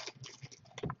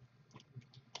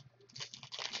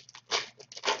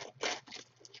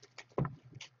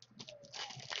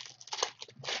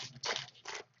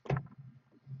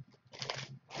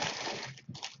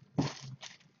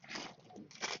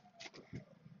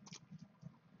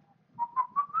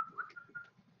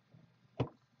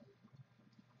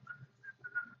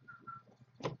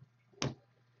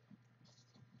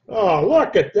 Oh,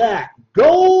 look at that.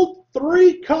 Gold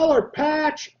 3-color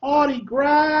patch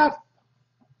autograph.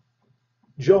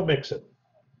 Joe Mixon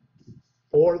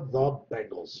for the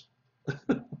Bengals.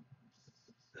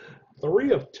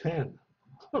 3 of 10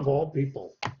 of all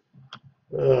people.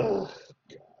 Ugh,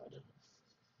 God.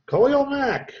 Khalil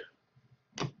Mack.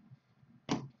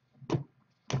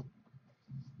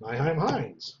 Nyheim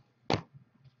Hines.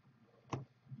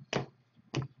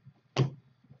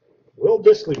 Will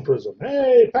Dissly Prism.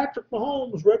 Hey, Patrick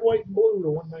Mahomes, red, white, and blue to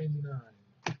 199.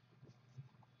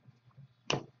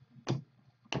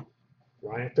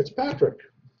 Ryan Fitzpatrick.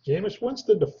 Jameis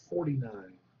Winston to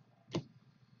 49.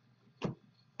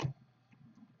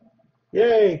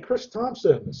 Yay, Chris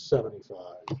Thompson to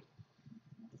 75.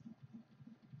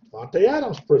 Monte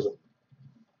Adams Prism.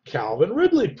 Calvin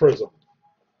Ridley Prism.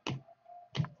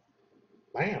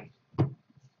 Bam.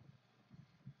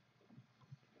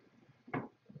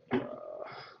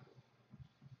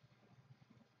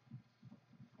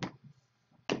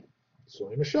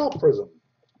 Sony Michel Prism.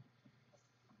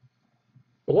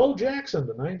 Below Jackson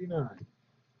to 99.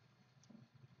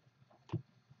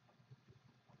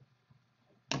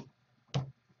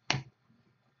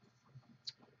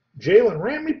 Jalen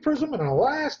Ramsey Prism and our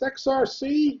last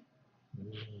XRC.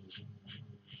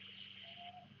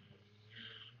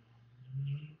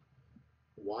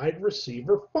 Wide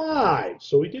receiver 5.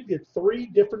 So we did get 3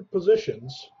 different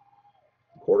positions.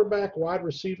 Quarterback, wide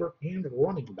receiver, and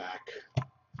running back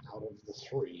out of the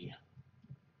 3.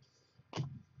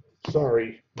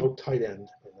 Sorry, no tight end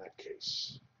in that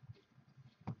case.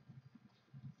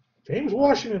 James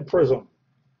Washington Prism.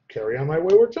 Carry on my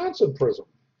Wayward Johnson Prism.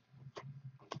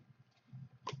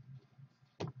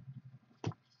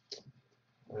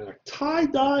 And a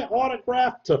tie-dye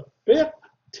autograph to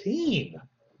 15.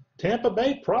 Tampa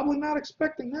Bay, probably not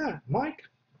expecting that. Mike,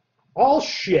 all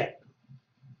shit.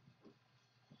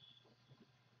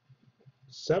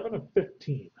 7 of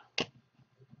 15.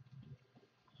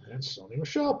 And Sony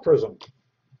Michel Prism.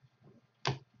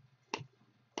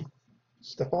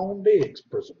 Stephon Diggs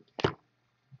Prism.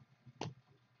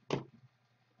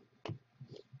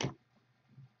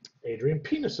 Adrian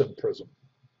Peterson Prism.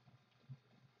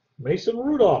 Mason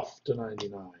Rudolph to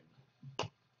 99.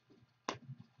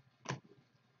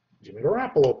 Jimmy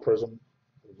Garoppolo Prism.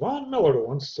 Von Miller to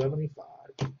 175.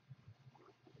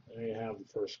 There you have the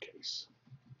first case.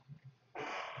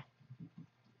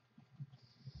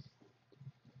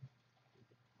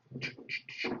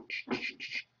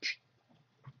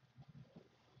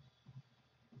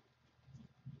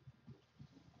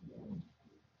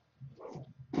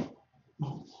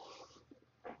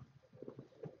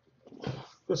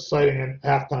 This sighting in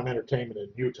halftime entertainment in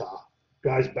Utah.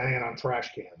 Guys banging on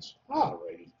trash cans.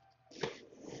 Alrighty.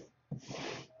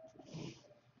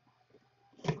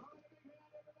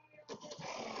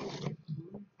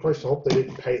 First, I hope they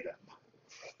didn't pay them.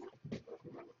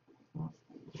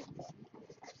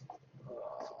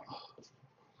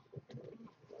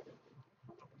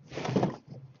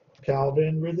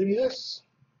 Calvin Ridley me this.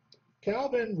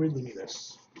 Calvin Ridley me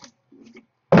this.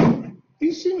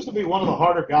 He seems to be one of the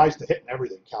harder guys to hit in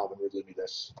everything, Calvin Ridley me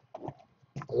this.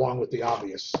 Along with the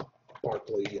obvious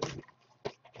Barkley and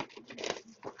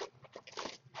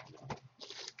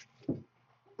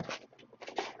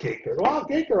Gaker. Well,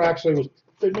 Gaker actually was,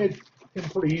 they made him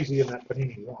pretty easy in that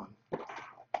Panini one.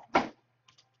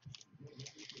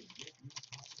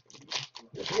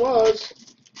 Yes, it was.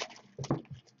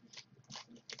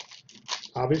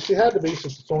 Obviously had to be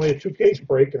since it's only a 2-case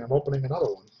break and I'm opening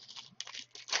another one.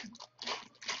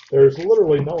 There's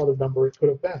literally no other number it could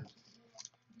have been.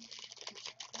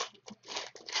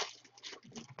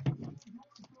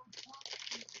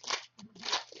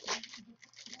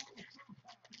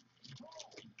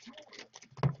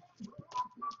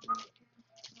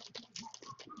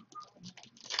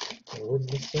 When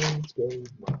the Saints go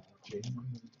marching.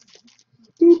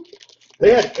 Boop.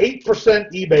 They had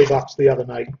 8% eBay bucks the other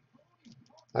night.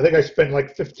 I think I spent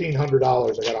like $1,500. I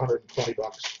got 120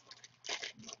 bucks.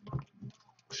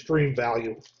 Extreme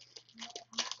value.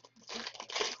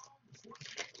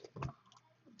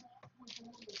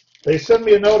 They send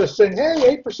me a notice saying,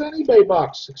 hey, 8% eBay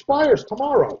bucks. Expires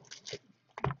tomorrow.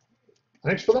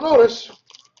 Thanks for the notice.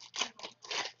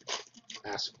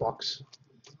 Ass fucks.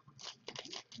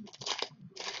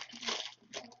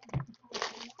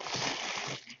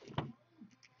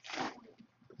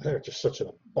 They're just such an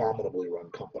abominably run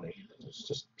company. It's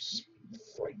just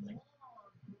frightening.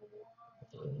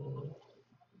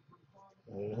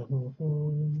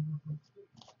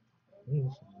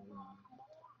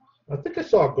 I think I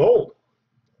saw gold.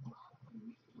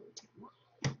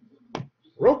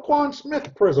 Roquan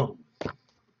Smith Prism.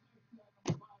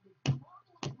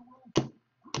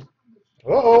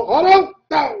 Uh-oh, auto!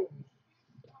 No!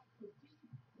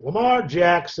 Lamar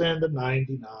Jackson to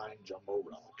 99, Jumbo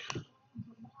Relic.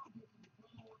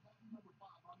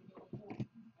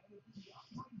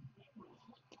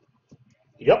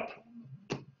 Yep.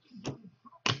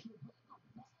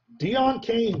 Deion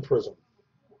Kane Prism.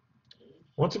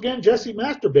 Once again, Jesse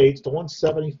Masturbates to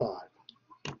 175.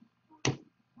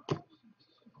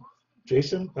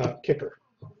 Jason Kicker.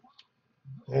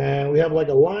 And we have like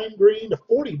a lime green to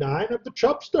 49 of the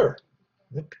Chubster.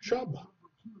 Nick Chubb.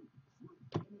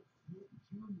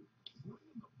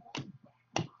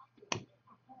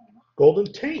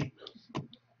 Golden Tape.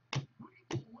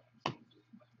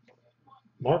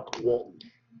 Mark Walton.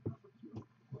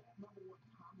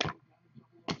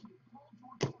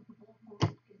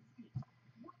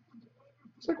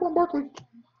 Saquon Barkley.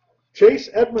 Chase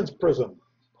Edmonds Prism.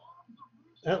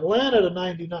 Atlanta to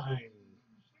 99.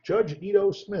 Judge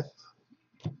Ito Smith.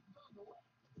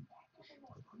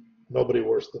 Nobody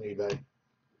worse than eBay.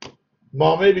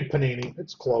 Well, maybe Panini.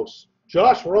 It's close.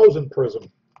 Josh Rosen Prism.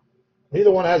 Neither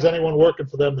one has anyone working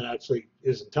for them that actually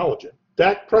is intelligent.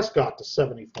 Dak Prescott to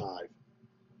 75.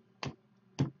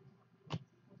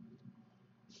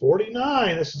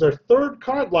 49. This is our third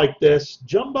card like this.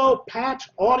 Jumbo Patch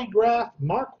Autograph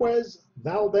Marquez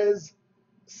Valdez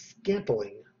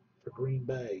Scantling for Green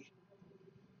Bay.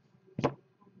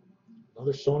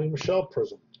 Another Sony Michel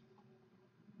Prism.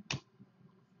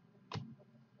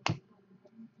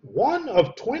 1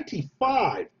 of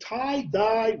 25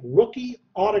 tie-dye rookie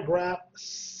autograph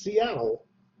Seattle.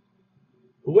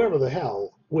 Whoever the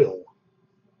hell Will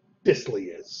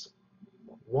Disley is.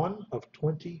 1 of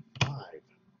 25.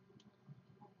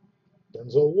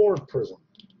 Denzel Ward Prism.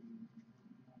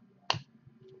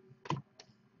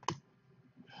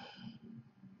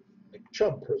 Nick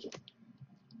Chubb Prism.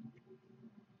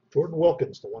 Jordan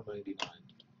Wilkins to 199.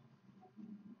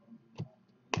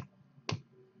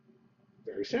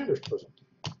 Barry Sanders Prism.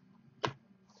 I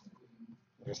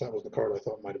guess that was the card I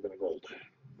thought might have been a gold.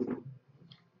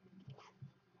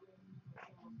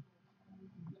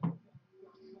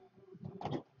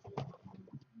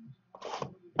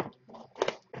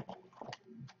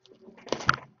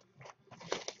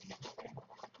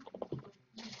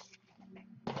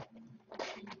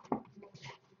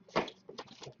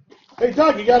 Hey,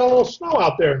 Doug, you got a little snow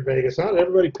out there in Vegas, huh? Did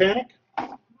everybody panic?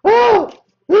 Oh,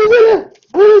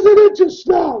 there's an inch of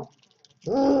snow.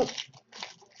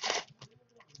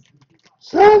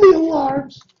 Sound the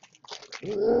alarms.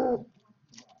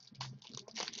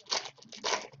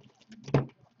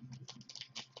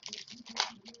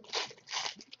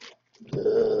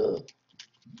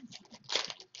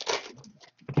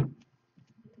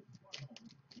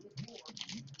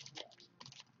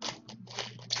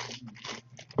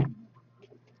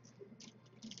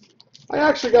 I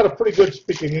actually got a pretty good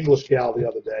speaking English gal the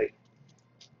other day.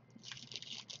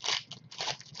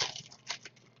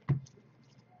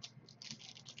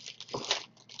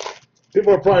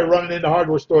 People are probably running into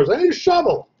hardware stores. I need a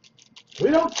shovel. We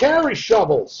don't carry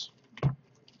shovels.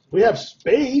 We have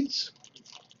spades.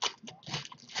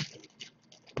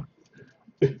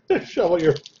 Shovel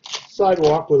your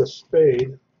sidewalk with a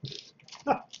spade.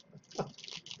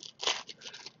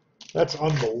 That's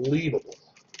unbelievable.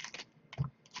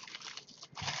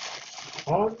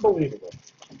 Unbelievable.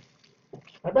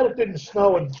 I bet it didn't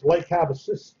snow in Lake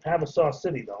Havasu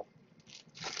City, though.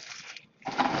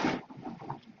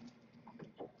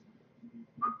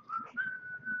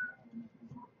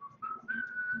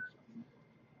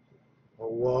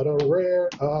 What a rare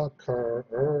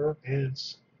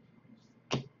occurrence.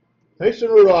 Mason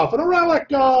Rudolph, and a relic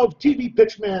of TV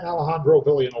pitchman Alejandro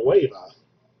Villanueva.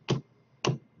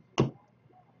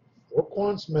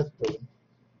 Roquan Smith Prism.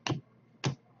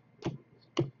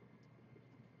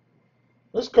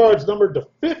 This card's numbered to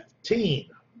 15.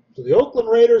 So the Oakland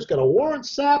Raiders got a Warren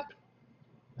Sapp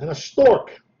and a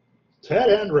Stork. Ted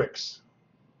Hendricks.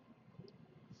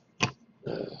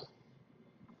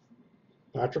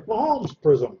 Patrick Mahomes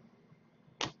Prism.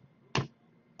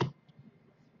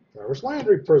 Travis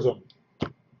Landry Prism.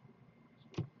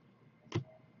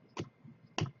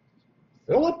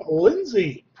 Philip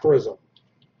Lindsay Prism.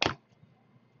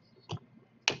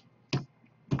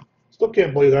 Still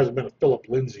can't believe there hasn't been a Philip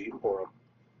Lindsay or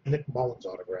a Nick Mullins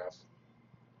autograph.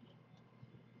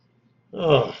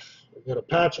 Ugh. We got a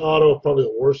patch auto, probably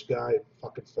the worst guy in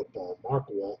fucking football, Mark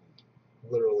Walton.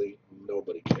 Literally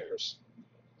nobody cares.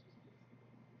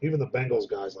 Even the Bengals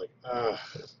guys like,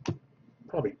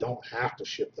 probably don't have to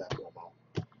ship that promo.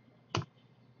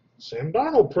 Sam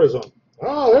Darnold Prism.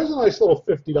 Oh, there's a nice little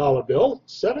 $50 bill.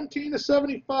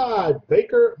 17/75.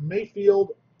 Baker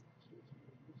Mayfield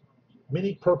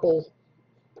Mini Purple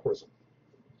Prism.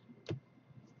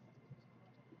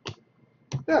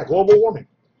 Yeah, global warming.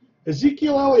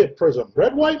 Ezekiel Elliott Prism.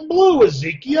 Red, white, and blue.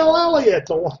 Ezekiel Elliott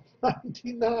to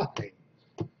 199.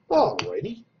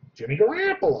 Alrighty. Jimmy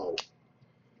Garoppolo.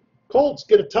 Colts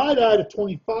get a tie-dye to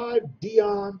 25.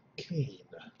 Deion Kane.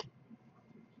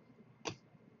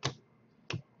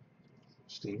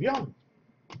 Steve Young.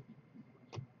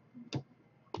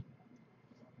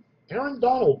 Aaron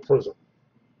Donald Prism.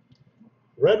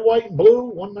 Red, white, and blue.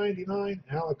 199.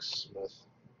 Alex Smith.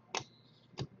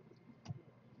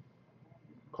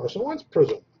 Carson Wentz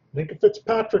Prism. Minka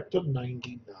Fitzpatrick to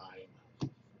 99.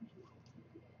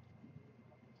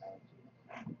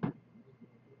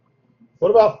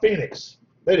 What about Phoenix?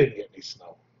 They didn't get any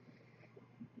snow.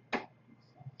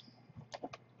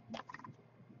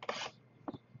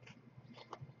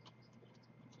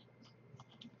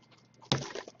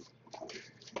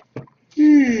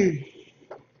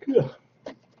 Yeah.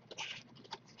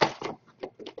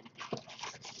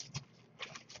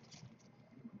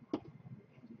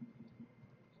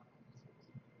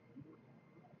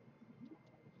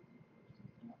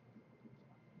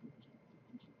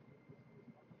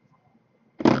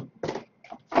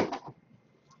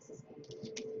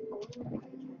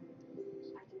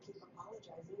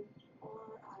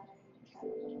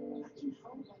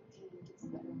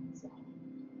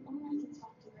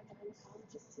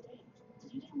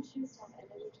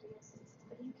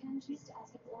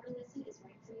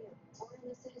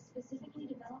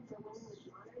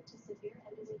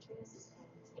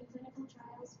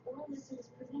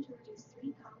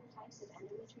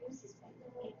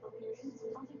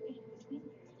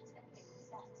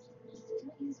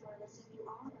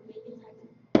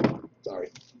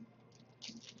 Sorry.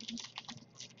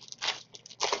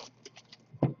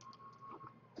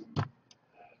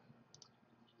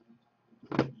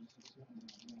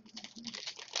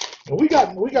 Well, we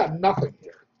got nothing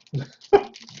here.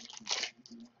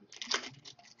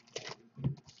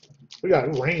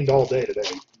 It rained all day today.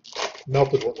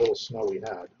 Melted what little snow we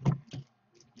had.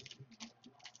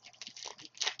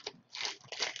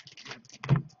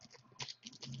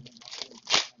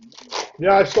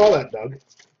 Yeah, I saw that, Doug.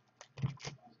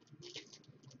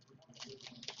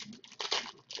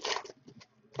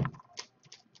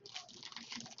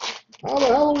 How the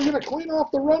hell are we going to clean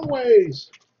off the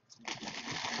runways?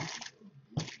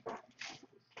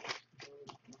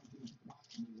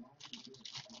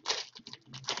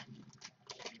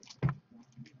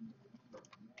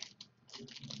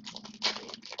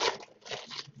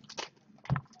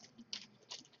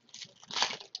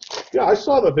 Yeah, I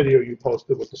saw the video you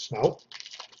posted with the snow.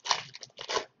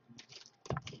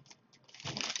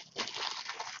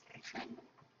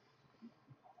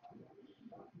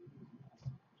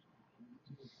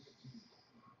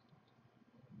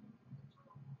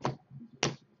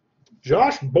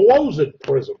 Josh blows it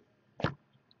Prism.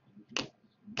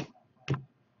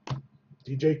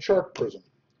 DJ Chark Prism.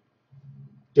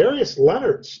 Darius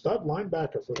Leonard, stud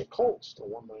linebacker for the Colts to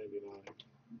 199.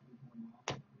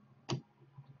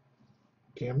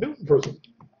 Cam Newton Prism.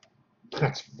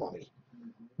 That's funny.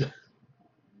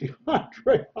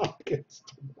 DeAndre Hopkins.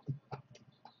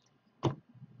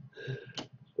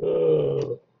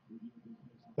 All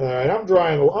right, I'm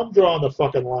drawing the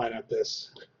fucking line at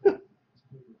this.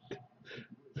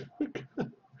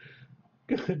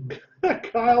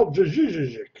 Kyle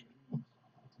Jajijic.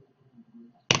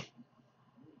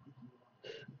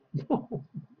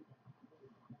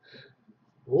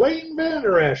 Leighton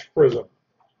Vander Esch Prism.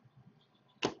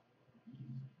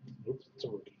 Oops, it's a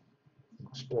rookie.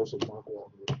 Explosive Mark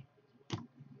Walton.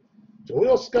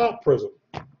 Jaleel Scott Prism.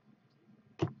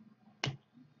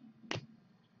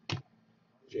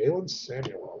 Jalen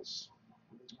Samuels.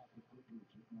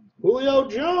 Julio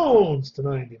Jones to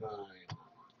 99.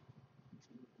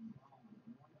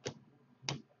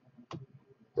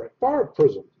 Brett Favre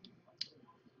Prism.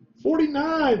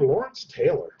 49, Lawrence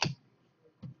Taylor.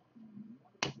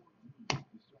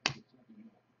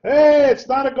 Hey, it's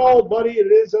not a gold, buddy. It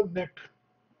is a Nick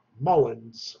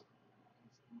Mullins.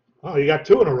 Oh, you got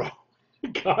 2 in a row.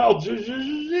 Kyle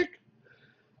Juszczyk.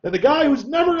 And the guy who's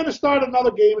never going to start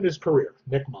another game in his career,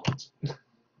 Nick Mullins.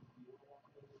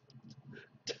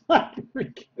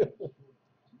 Tyreek Hill.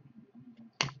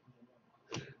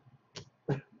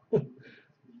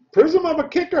 Prism of a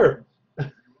kicker.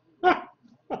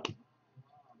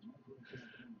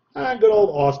 And good old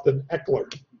Austin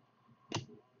Eckler.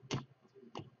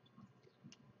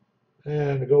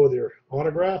 And to go with your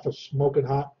autograph, a smoking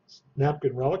hot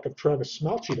napkin relic of Travis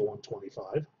Smelchie to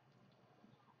 125.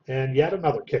 And yet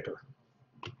another kicker.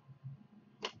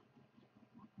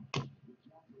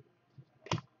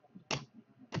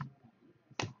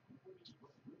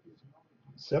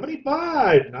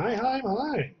 $75, Nyheim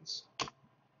Hines.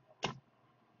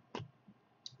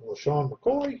 LaShawn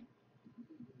McCoy.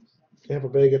 Tampa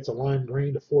Bay gets a lime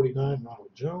green to 49,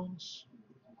 Ronald Jones.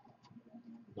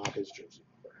 Not his jersey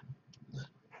number.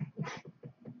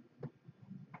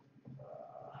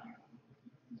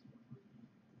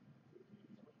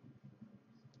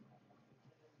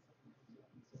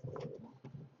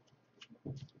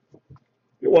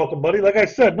 You're welcome, buddy. Like I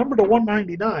said, number to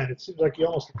 199. It seems like you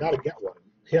almost got to get one.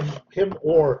 Him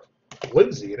or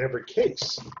Lindsay in every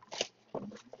case.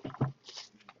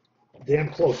 Damn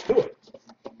close to it.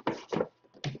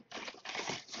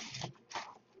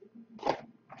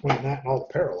 Between that and all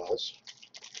the parallels.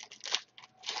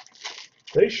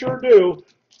 They sure do.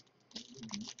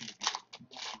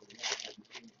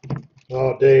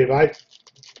 Oh, Dave,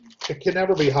 it can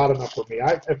never be hot enough for me.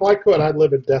 If I could, I'd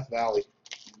live in Death Valley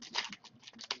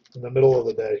in the middle of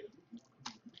the day.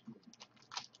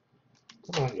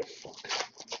 Come on, you fuck.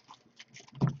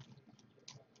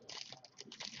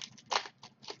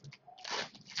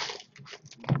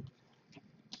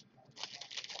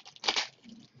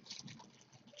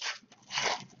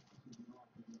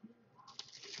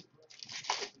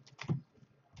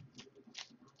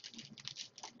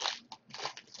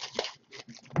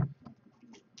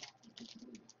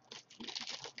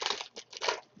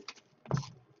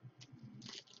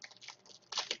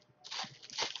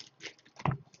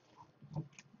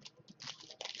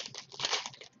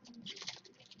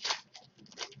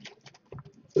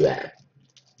 Blech.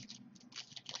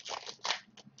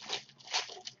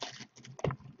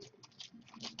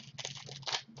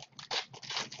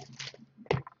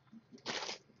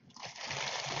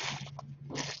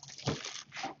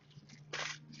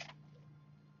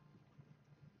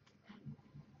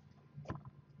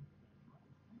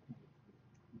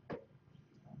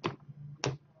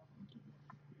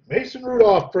 Mason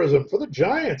Rudolph Prism for the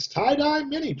Giants. Tie-dye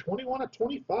mini, 21 of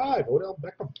 25. Odell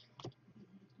Beckham.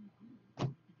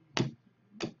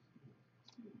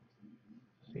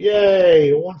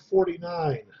 Yay,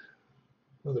 149.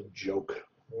 Another joke.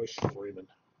 Royce Freeman.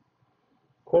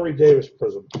 Corey Davis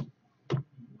Prism.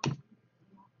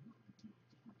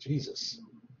 Jesus.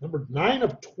 Number 9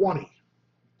 of 20.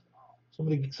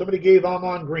 Somebody gave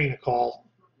Amon Green a call.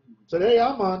 Said, hey,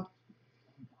 Amon.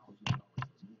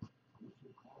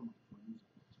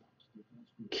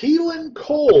 Keelan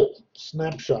Cole,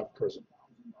 Snapshot Prism.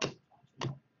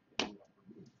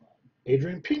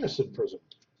 Adrian Peterson Prism.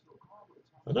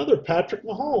 Another Patrick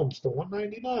Mahomes to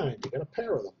 199. You got a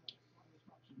pair of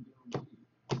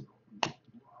them.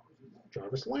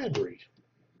 Jarvis Landry.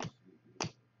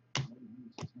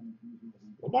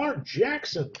 Lamar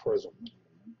Jackson Prism.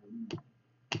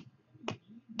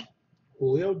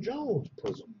 Julio Jones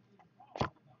Prism.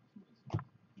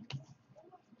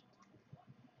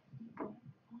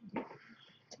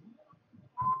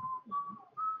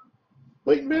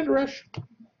 Leighton Vander Esch.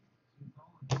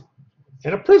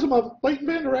 And a prism of Leighton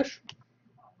Vander Esch.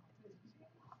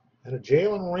 And a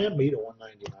Jalen Ramsey to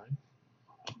 199.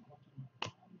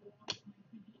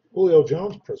 Julio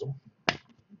Jones prism.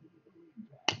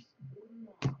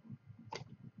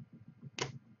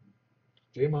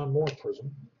 Jamon Moore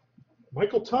prism.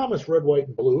 Michael Thomas red, white,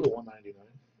 and blue to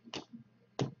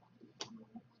 199.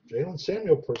 Jalen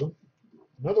Samuel prism.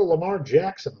 Another Lamar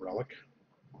Jackson relic.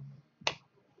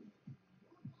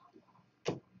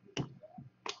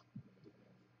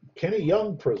 Kenny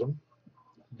Young prism.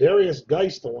 Darius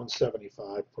Geist to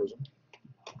 175 prism.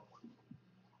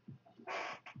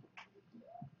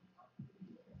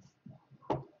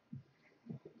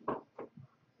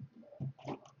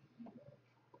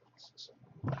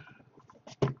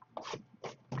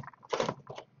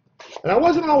 And I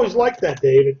wasn't always like that,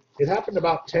 David. It happened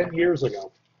about 10 years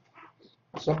ago.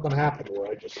 Something happened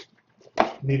where I just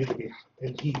needed to be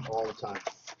in heat all the time.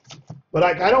 But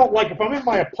I don't like, if I'm in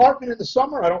my apartment in the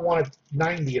summer, I don't want it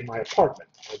 90 in my apartment.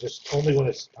 I just, only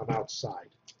when I'm outside.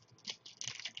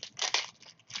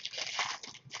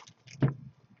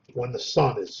 when the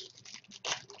sun is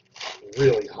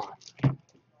really hot.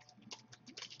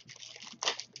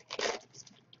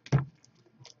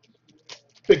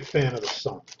 Big fan of the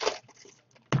sun.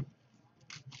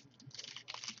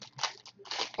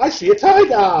 I see a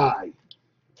tie-dye.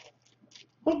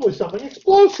 Hopefully something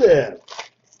explosive.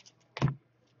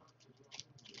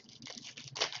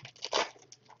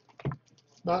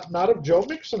 Not of Joe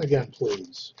Mixon again,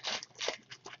 please.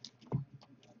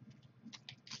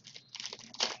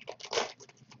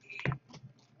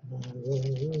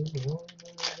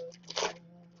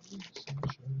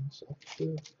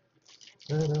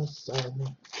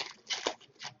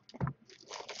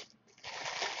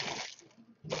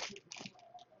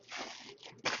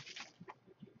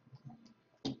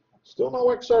 Still no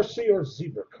XRC or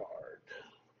Zebra card.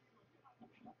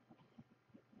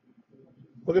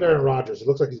 Look at Aaron Rodgers. It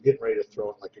looks like he's getting ready to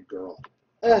throw it like a girl.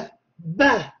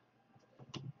 Bah!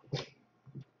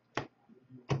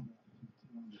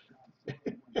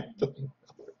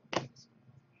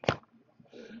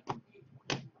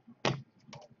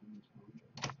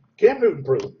 Cam Newton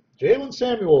Prism. Jalen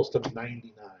Samuels to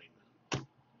 99.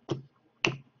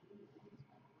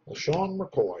 LaShawn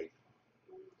McCoy.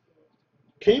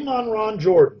 Came on Ron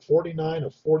Jordan, 49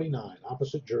 of 49.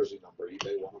 Opposite jersey number,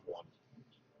 eBay 1 of 1.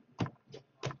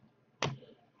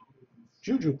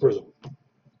 Juju Prism.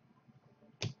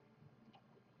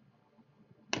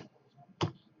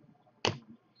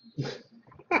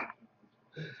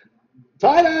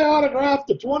 Tie-dye autograph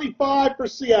to 25 for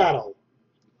Seattle.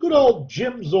 Good old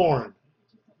Jim Zorn.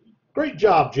 Great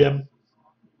job, Jim.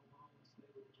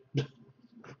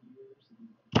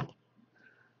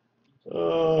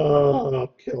 Oh,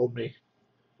 killed me.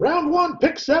 Round 1,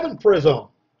 pick 7 Prism.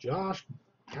 Josh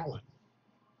Allen.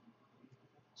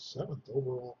 7th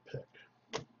overall pick.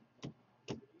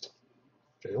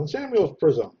 Jalen Samuels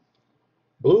Prism.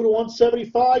 Blue to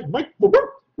 175. Mike.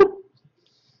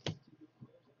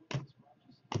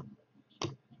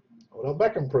 Odell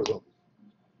Beckham Prism.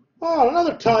 Oh,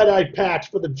 another tie-dye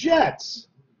patch for the Jets.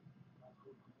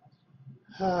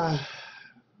 Alrighty.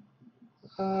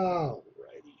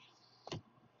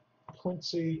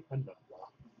 Quincy Enunwa.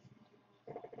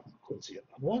 Quincy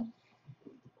Enunwa.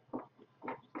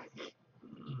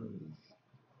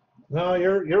 No,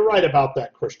 you're right about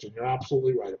that, Christian. You're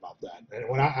absolutely right about that. And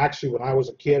when I was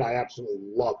a kid, I absolutely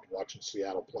loved watching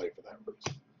Seattle play for that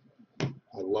reason.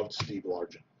 I loved Steve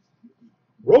Largent.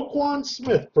 Roquan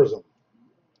Smith Prism.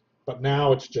 But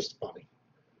now it's just funny.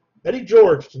 Eddie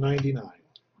George to 99.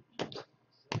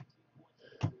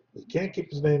 He can't keep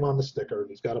his name on the sticker.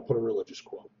 He's got to put a religious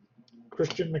quote.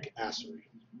 Christian McAssery.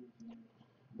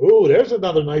 Ooh, there's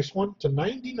another nice one to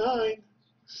 99.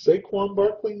 Saquon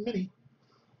Barkley Mini.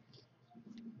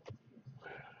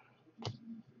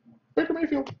 Baker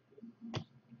Mayfield.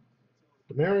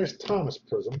 Demaryius Thomas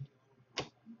Prism.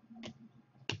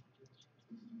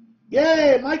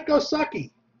 Yay, Mike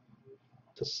Gesicki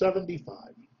to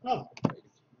 75. Oh,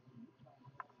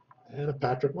 and a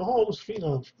Patrick Mahomes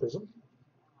Phenoms Prism.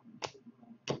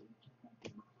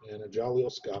 And a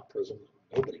Jaleel Scott Prism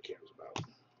nobody cares about.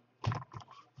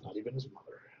 Not even his mother.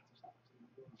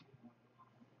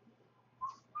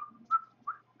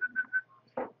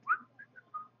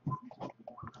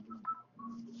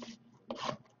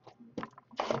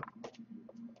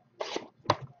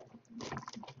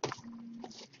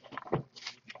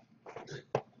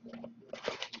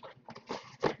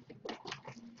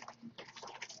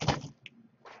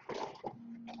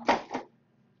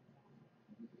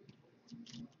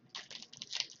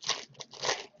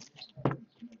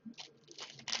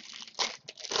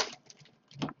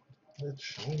 It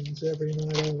shines every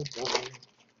night of the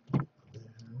day.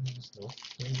 There's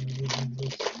nothing in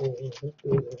this world that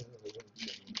will ever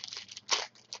change.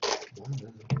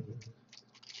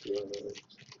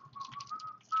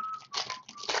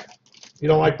 You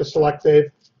don't like the Select,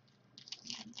 Dave?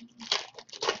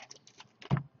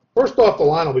 First off, the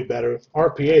line will be better.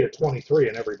 RPA to 23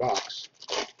 in every box.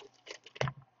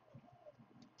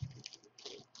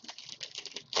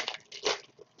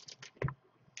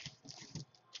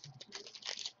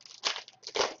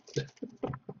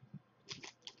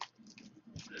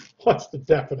 What's the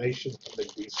definition of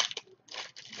indecent?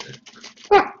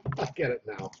 I get it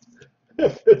now.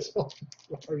 If it's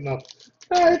hard enough,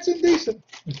 it's indecent.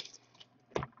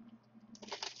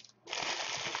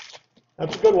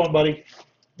 That's a good one, buddy.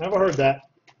 Never heard that.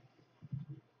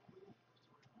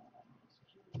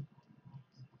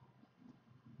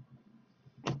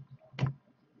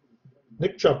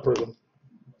 Nick Chubb Prism.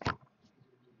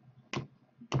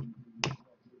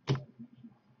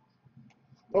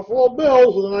 Buffalo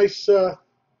Bills with a nice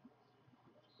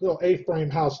little A-frame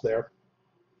house there.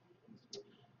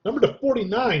 Number to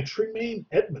 49, Tremaine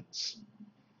Edmonds.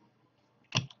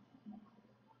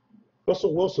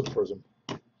 Russell Wilson Prism.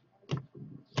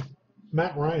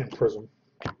 Matt Ryan Prism.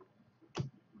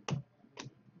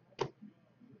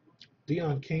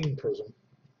 Deion Kane Prism.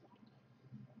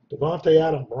 Devontae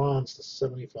Adams Bronze to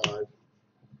 75.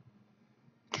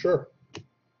 Sure.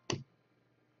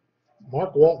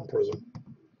 Mark Walton Prism.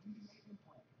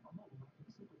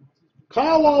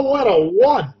 Kyle Lauletta,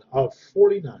 1 of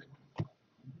 49.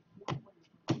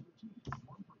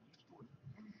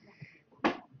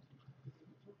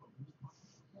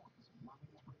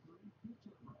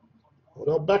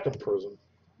 Odell Beckham Prism.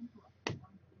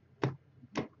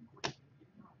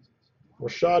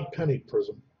 Rashad Penny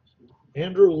Prism.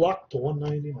 Andrew Luck to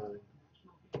 199.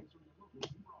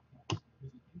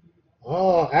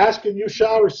 Oh, ask and you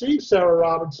shall receive, Sarah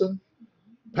Robinson.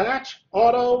 Patch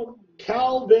Auto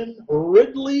Calvin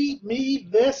Ridley. Me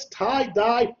this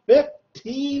tie-dye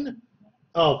 15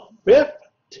 of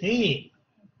 15.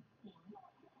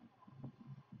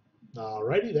 All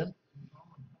righty then.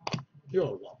 You're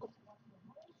welcome.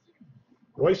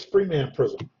 Royce Freeman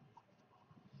Prism.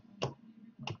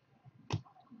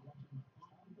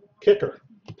 Kicker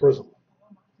Prism.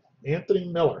 Anthony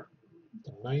Miller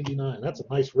to 99. That's a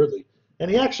nice Ridley. And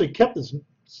he actually kept his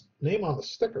name on the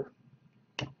sticker,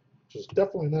 which is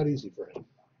definitely not easy for him.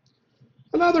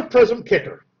 Another Prism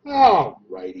kicker. All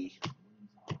righty.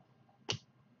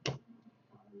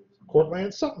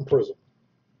 Cortland Sutton Prism.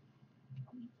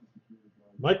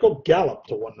 Michael Gallup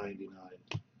to 199.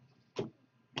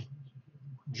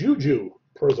 Juju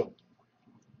Prism.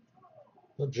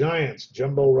 The Giants,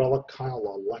 Jumbo Relic, Kyle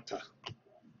Lauletta.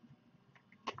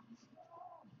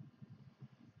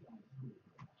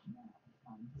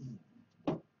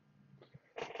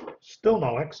 Still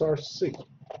no XRC.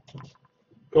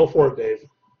 Go for it, Dave.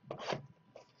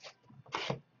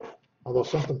 Although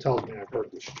something tells me I've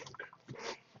heard this joke.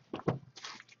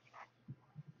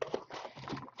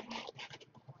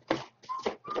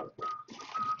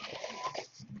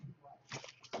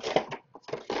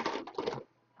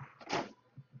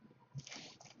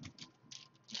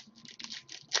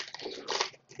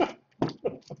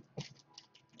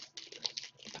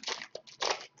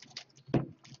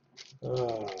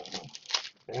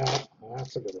 Yeah,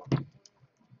 that's a good one.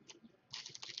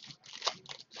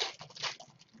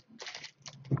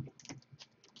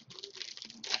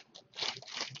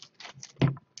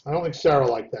 I don't think Sarah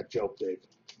liked that joke, Dave.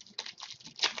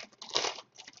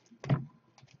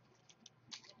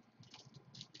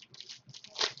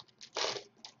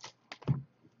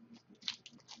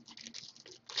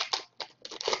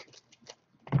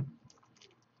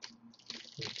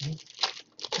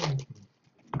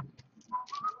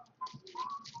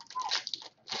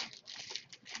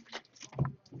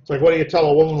 It's like, what do you tell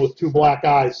a woman with 2 black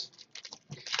eyes?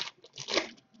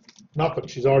 Nothing.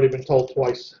 She's already been told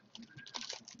twice.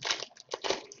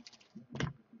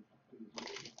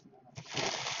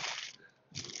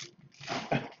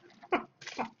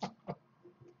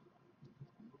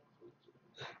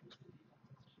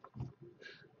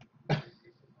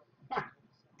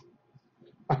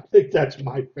 I think that's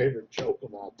my favorite joke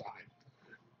of all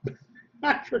time.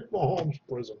 Patrick Mahomes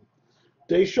Prism.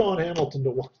 Deshaun Hamilton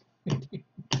to 1.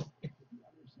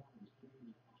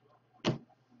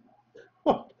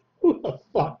 Who the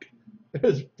fuck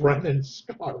is Brennan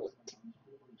Scarlett?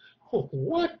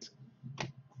 What?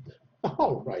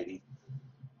 All righty.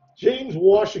 James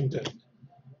Washington.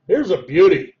 Here's a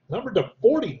beauty. Number to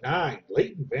 49,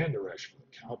 Leighton Vander Esch for the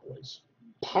Cowboys.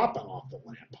 Popping off the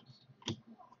lamp.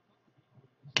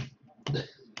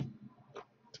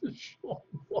 Deshaun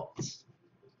Watson.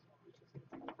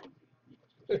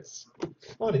 It's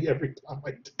funny every time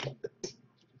I tell it.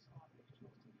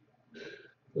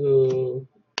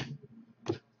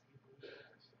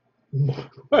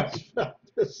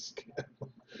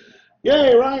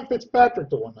 Yay, Ryan Fitzpatrick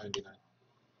to 199.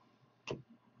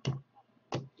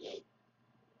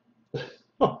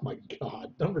 Oh my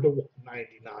God, number to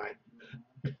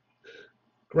 199.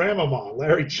 Grandmama,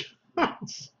 Larry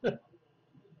Johnson.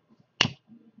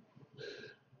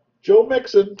 Joe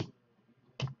Mixon.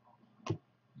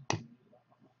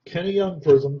 Kenny Young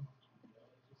Prism.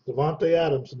 Devontae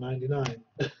Adams, 99.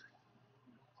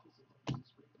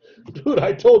 Dude,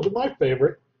 I told you my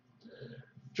favorite.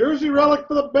 Jersey relic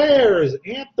for the Bears,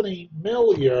 Anthony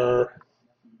Miller.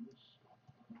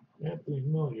 Anthony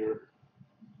Miller.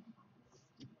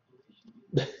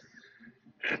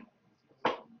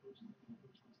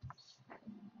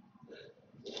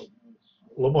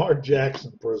 Lamar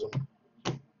Jackson Prism.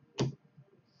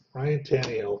 Ryan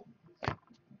Tannehill.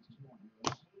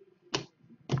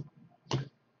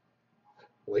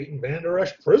 Leighton Vander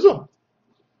Esch Prism.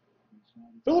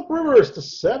 Phillip Rivers to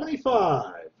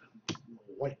 75.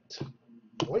 White.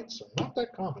 Whites are not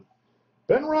that common.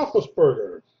 Ben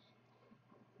Roethlisberger.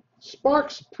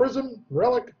 Sparks Prism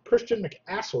Relic Christian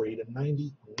McCaffrey to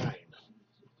 99.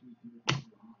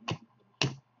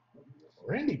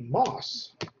 Randy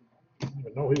Moss. I didn't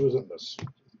even know he was in this.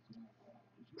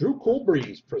 Drew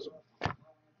Coolbreeze Prism.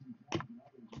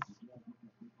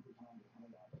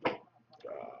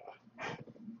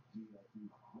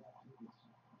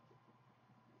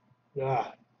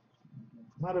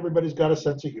 Not everybody's got a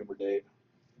sense of humor, Dave.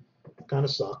 Kind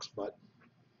of sucks, but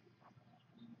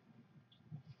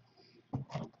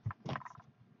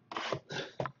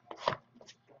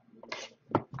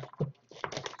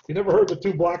you never heard the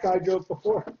two black eye joke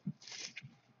before?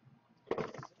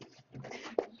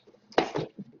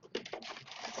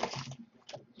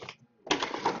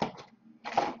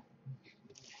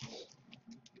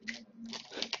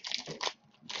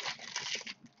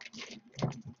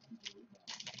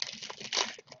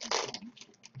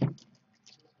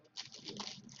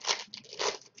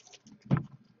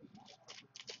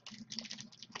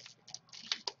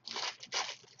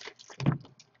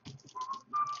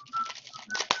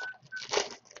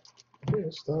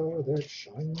 A star that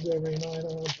shines every night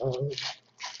above.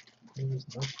 There's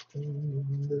nothing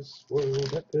in this world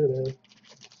that could have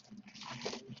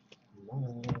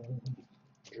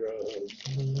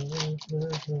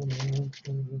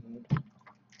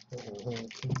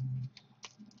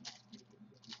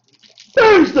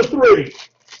There's the three!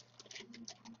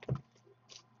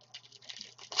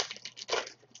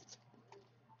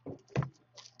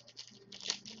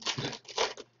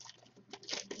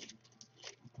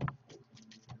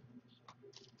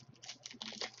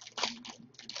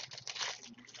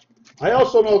 I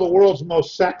also know the world's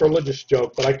most sacrilegious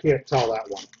joke, but I can't tell that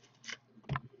one.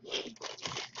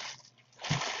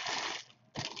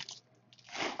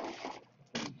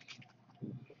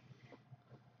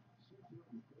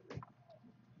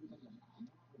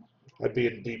 I'd be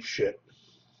in deep shit.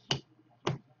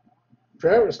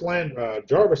 Jarvis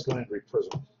Landry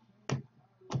Prism.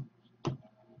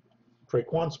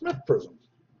 Traquan Smith Prism.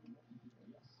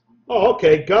 Oh,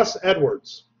 okay. Gus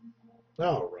Edwards.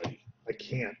 Alrighty. I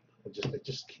can't. I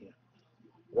just can't.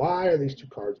 Why are these two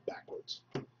cards backwards?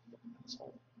 That's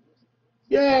all.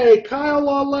 Yay, Kyle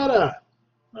Lauletta.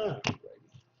 Alrighty.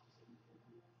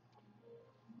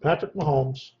 Patrick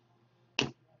Mahomes.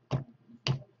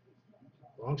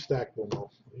 Wrong stack, Boomo.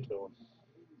 What are you doing?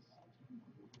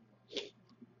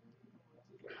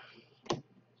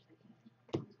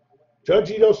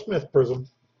 Judge Ito Smith Prism.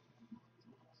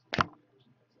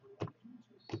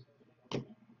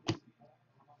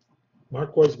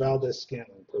 Marquez Valdez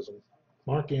Scantling Prism.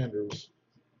 Mark Andrews.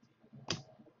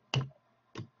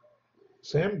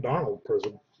 Sam Darnold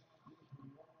Prism.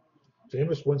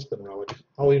 Jameis Winston Relic.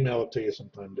 I'll email it to you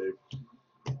sometime, Dave.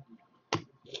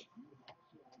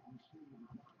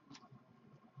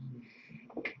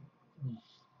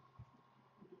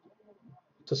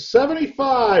 To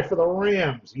 75 for the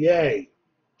Rams. Yay.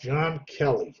 John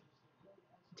Kelly.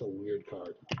 It's a weird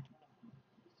card.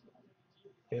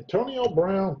 Antonio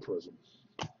Brown Prism.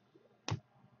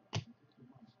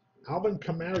 Alvin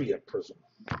Kamara Prism.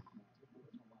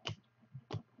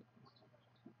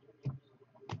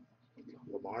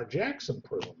 Lamar Jackson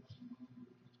Prism.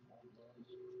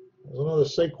 There's another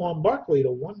Saquon Barkley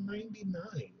to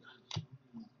 199.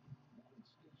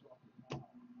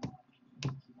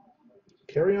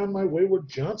 Carry on my Wayward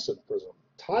Johnson Prism.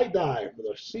 Tie-dye for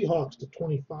the Seahawks to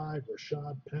 25,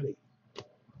 Rashad Penny.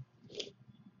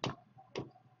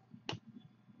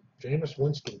 Jameis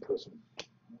Winston Prism.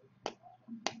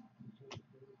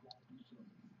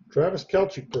 Travis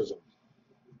Kelce Prism.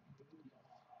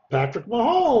 Patrick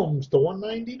Mahomes to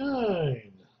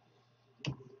 199.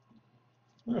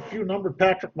 A few numbered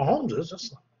Patrick Mahomeses.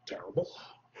 That's not terrible.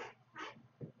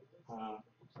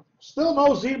 Still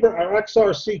no Zebra or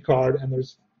XRC card, and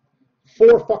there's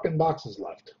 4 fucking boxes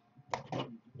left.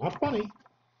 Not funny.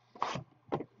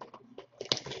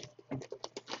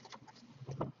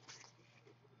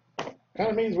 Kind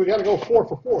of means we got to go 4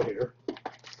 for 4 here.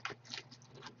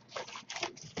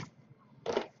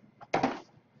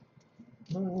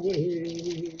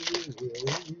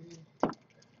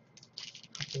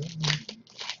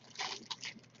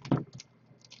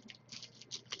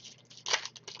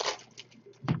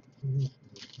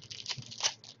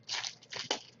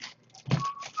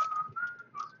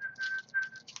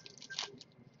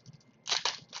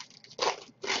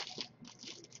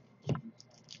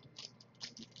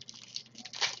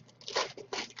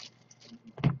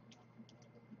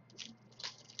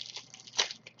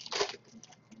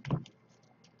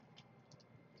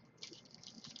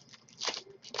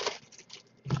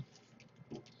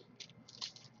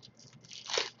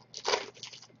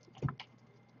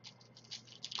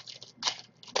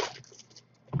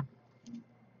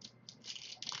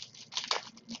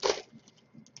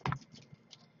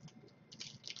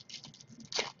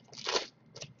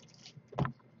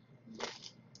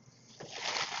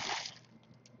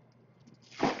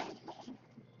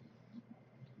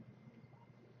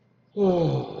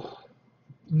 Oh,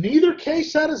 neither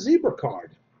case had a zebra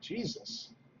card. Jesus.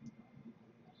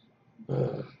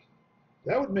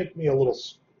 That would make me a little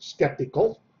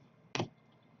skeptical.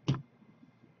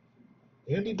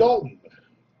 Andy Dalton.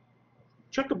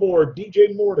 Checkerboard,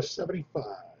 DJ Moore to 75.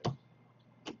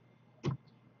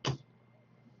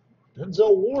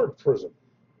 Denzel Ward Prism.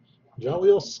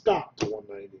 Jaleel Scott to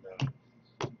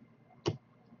 199.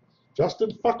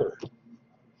 Justin Fucker.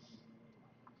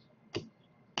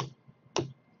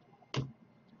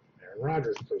 Aaron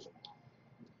Rodgers Prism.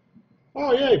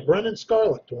 Oh, yay, Brendan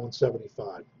Scarlett to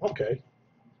 175. Okay.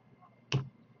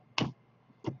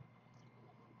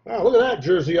 Wow, look at that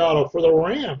jersey auto for the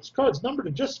Rams. Card's numbered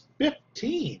to just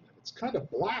 15. It's kind of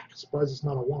black. Surprised it's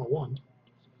not a 101.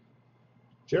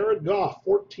 Jared Goff,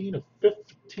 14 of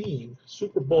 15.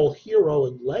 Super Bowl hero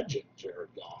and legend, Jared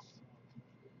Goff.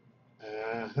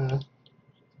 Uh-huh.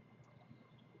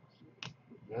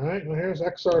 All right, well, here's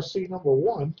XRC number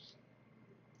 1.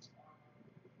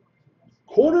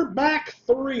 Quarterback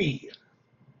 3.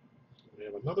 We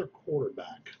have another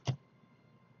quarterback.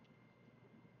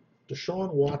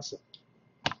 Deshaun Watson.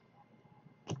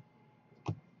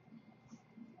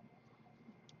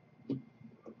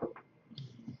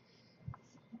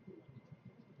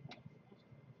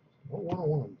 No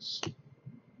 101s.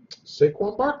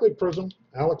 Saquon Barkley Prism.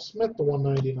 Alex Smith to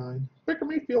 199. Baker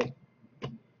Mayfield.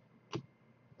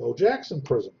 Bo Jackson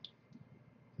Prism.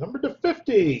 Number to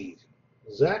 50.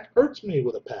 Zach Ertzme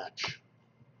with a patch.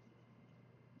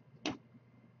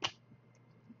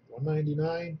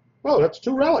 199. Oh, that's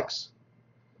 2 relics.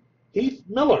 Heath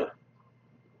Miller.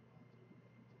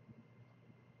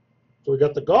 So we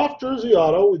got the Goff jersey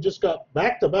auto. We just got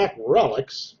back-to-back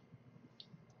relics.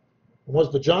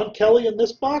 Was the John Kelly in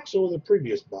this box or the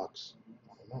previous box?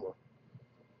 I don't remember.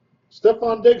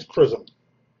 Stephon Diggs Prism.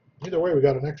 Either way, we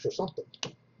got an extra something.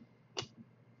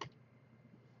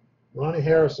 Ronnie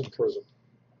Harrison Prism.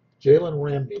 Jalen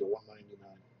Ramney to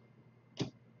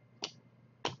 199.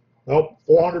 Nope,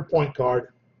 400-point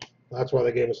card. That's why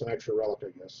they gave us an extra relic,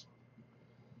 I guess.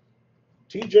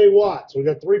 TJ Watt. So we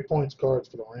got 3 points cards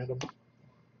for the random.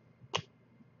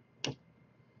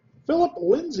 Philip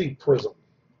Lindsay Prism.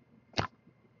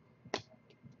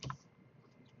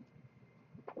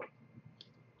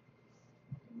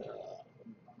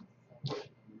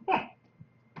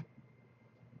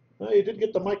 Well, you did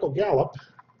get the Michael Gallup.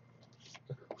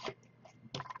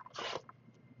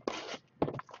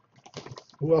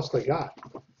 Who else they got?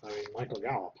 I mean, Michael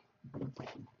Gallup.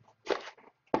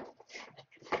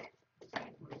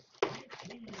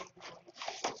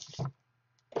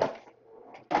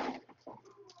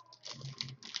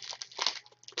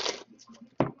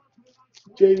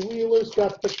 Jay Wheeler's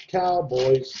got the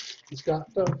Cowboys. He's got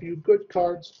a few good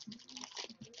cards.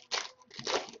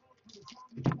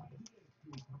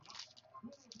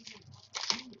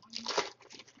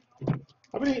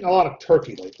 I've been eating a lot of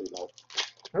turkey lately, though.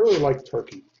 I really like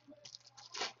turkey.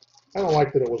 I don't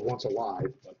like that it was once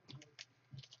alive, but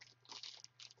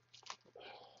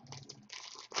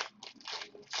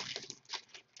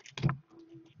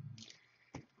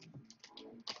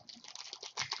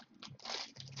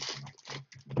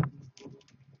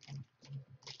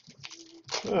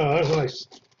there's a nice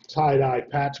tie-dye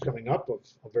patch coming up of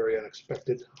a very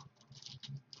unexpected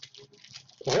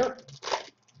player.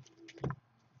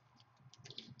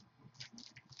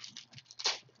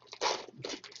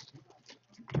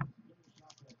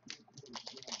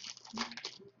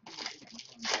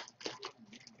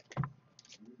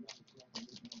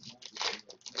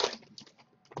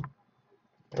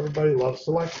 Everybody loves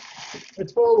Select.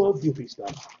 It's full of goofy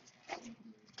stuff.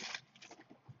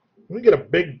 We get a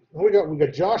big. Oh, we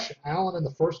got Josh Allen in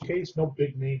the first case. No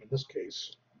big name in this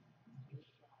case.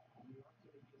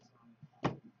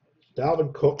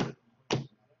 Dalvin Cook.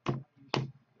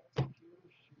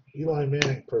 Eli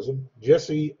Manning Prism.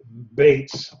 Jesse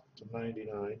Bates to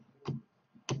 99.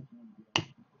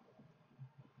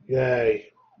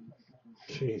 Yay.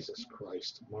 Jesus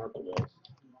Christ. Mark Wall.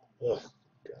 Ugh,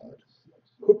 God.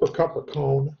 Cooper Cupper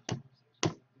Cone.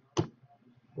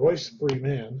 Royce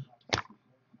Freeman.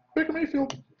 Baker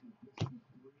Mayfield.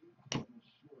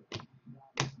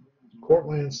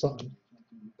 Cortland Sutton.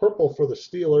 Purple for the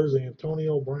Steelers,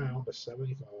 Antonio Brown to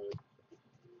 75.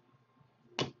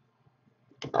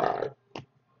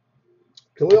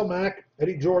 Khalil Mack,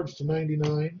 Eddie George to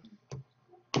 99.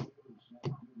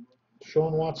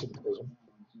 Sean Watson Prism.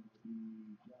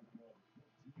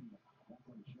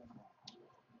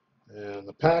 And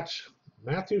the patch,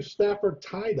 Matthew Stafford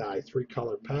tie-dye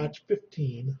 3-color patch,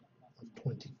 15 of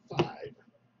 25.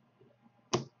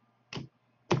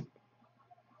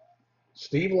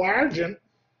 Steve Largent.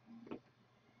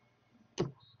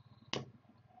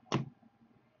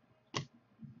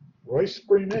 Royce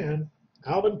Freeman,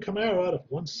 Alvin Kamara to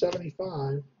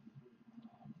 175.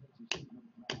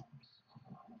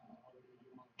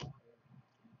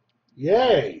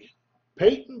 Yay!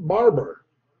 Peyton Barber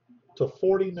to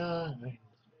 49.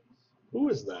 Who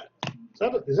is that?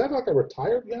 Is that like a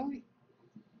retired guy?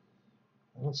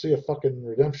 I don't see a fucking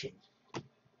redemption.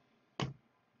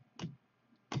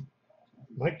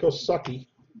 Mike Kosecki.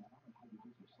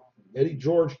 Eddie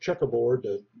George checkerboard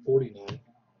to 49.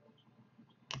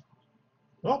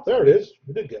 Oh, there it is.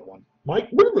 We did get one. Mike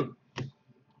Whitman.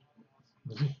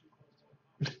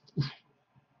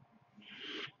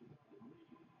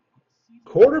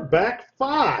 Quarterback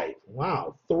 5.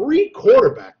 Wow. 3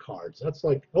 quarterback cards. That's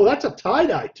like, oh, that's a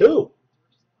tie-dye too.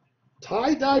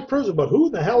 Tie-dye prism. But who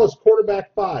in the hell is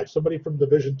quarterback 5? Somebody from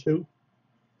Division 2?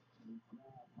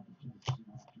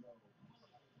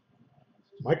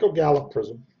 Michael Gallup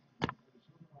prism.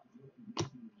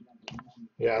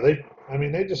 Yeah, they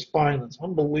just find it's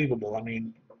unbelievable. I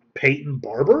mean, Peyton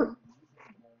Barber?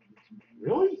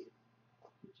 Really?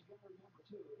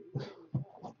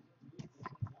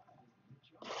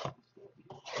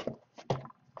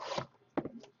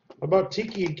 How about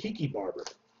Tiki and Kiki Barber?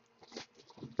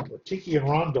 Or Tiki and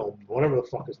Rondo, whatever the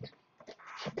fuck his name.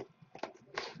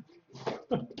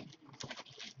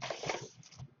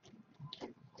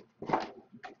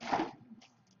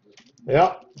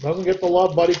 Yeah, doesn't get the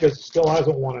love, buddy, because he still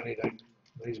hasn't won anything.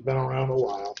 He's been around a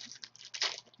while.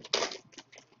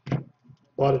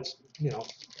 But it's,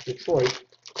 Detroit.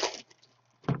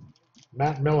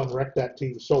 Matt Millen wrecked that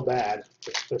team so bad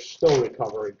that they're still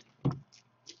recovering.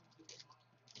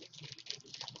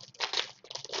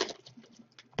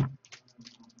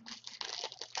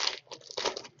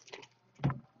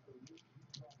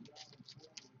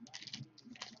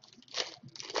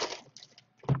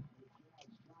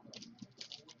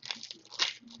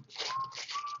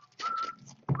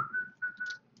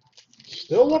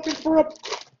 Still looking for a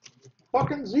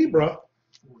fucking zebra.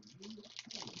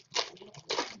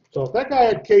 So if that guy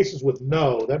had cases with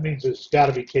no, that means there's got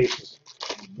to be cases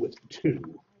with 2.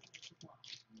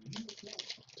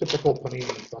 Typical Panini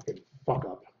fucking fuck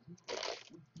up.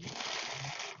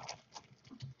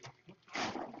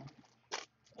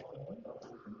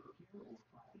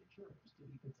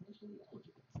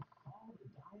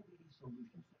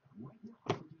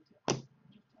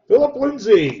 Philip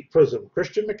Lindsay, Prism.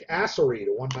 Christian McCaffrey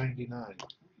to 199.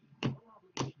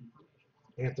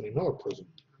 Anthony Miller, Prism.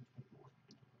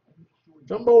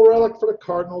 Jumbo relic for the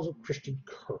Cardinals of Christian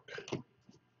Kirk.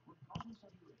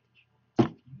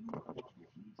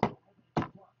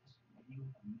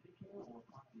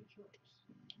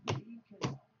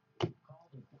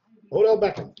 Odell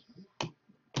Beckham.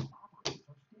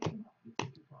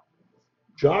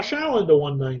 Josh Allen to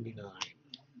 199.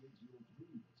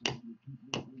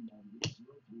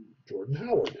 Jordan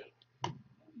Howard.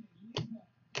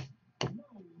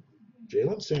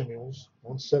 Jalen Samuels,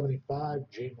 175.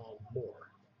 Jamon Moore.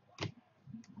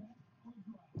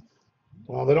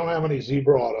 Well, they don't have any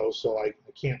zebra autos, so I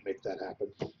can't make that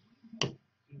happen.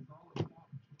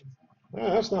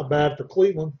 That's not bad for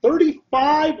Cleveland.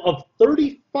 35 of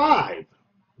 35.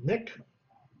 Nick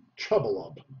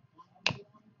Chubb.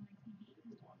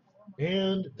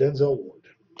 And Denzel Ward.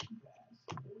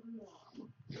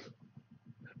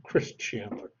 Chris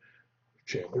Chandler.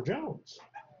 Chandler Jones.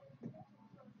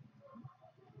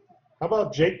 How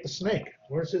about Jake the Snake?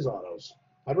 Where's his autos?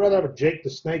 I'd rather have a Jake the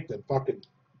Snake than fucking...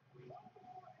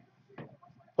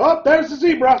 Oh, there's the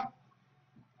zebra.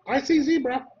 I see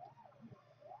zebra.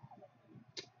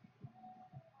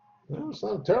 Well, it's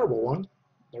not a terrible one.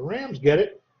 The Rams get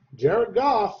it. Jared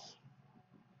Goff.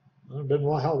 It would have been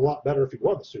a hell of a lot better if he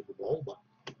won the Super Bowl, but...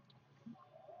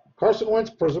 Carson Wentz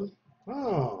Prism.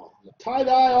 Oh, the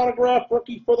tie-dye autograph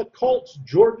rookie for the Colts,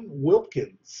 Jordan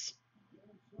Wilkins.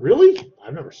 Really?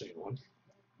 I've never seen one.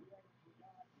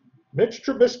 Mitch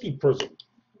Trubisky Prism.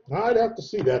 I'd have to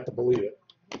see that to believe it.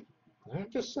 I'm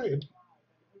just saying.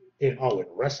 In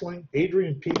wrestling,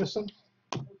 Adrian Peterson.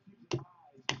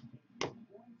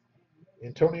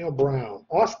 Antonio Brown.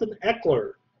 Austin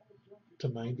Eckler to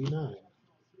 99.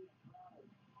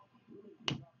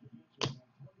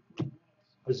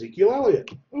 Ezekiel Elliott.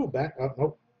 Oh, back up.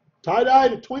 Nope. Tie-dye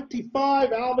to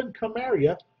 25. Alvin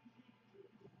Kamara.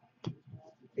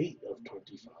 8 of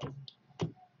 25.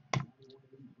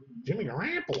 Jimmy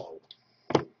Garoppolo.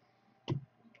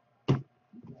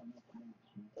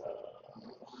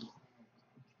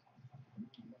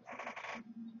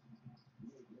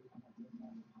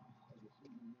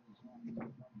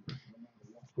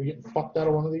 We getting fucked out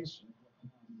of one of these?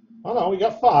 Oh no, we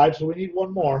got 5, so we need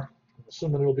one more. I'm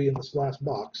assuming it'll be in this last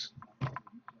box.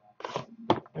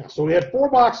 Yeah, so we had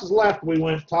 4 boxes left. We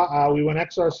went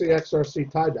XRC,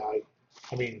 XRC, tie-dye.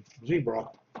 I mean, zebra.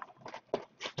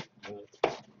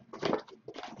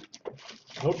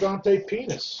 No Dante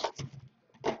Penis.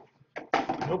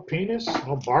 No Penis.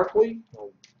 No Barkley.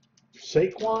 No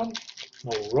Saquon.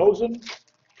 No Rosen.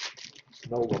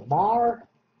 No Lamar.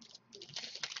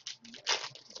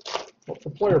 Hope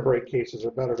the player break cases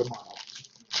are better tomorrow.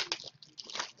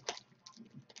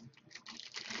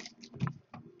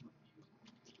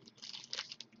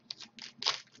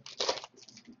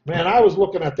 Man, I was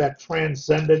looking at that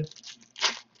Transcendent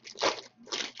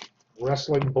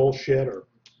wrestling bullshit, or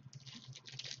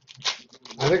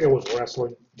I think it was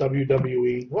wrestling,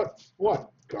 WWE. What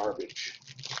garbage?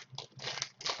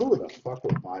 Who the fuck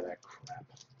would buy that crap?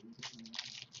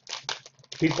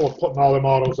 People are putting all them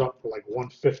autos up for like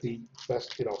 150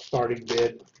 best, starting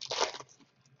bid.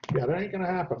 Yeah, that ain't gonna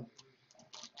happen.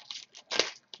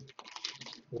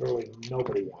 Literally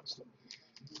nobody wants them.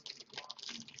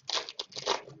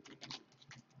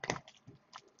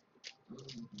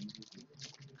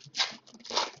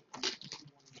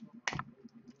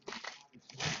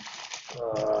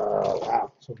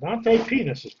 Wow. So Dante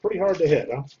Penis is pretty hard to hit,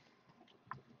 huh?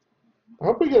 I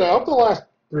hope the last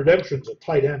redemption's a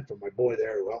tight end for my boy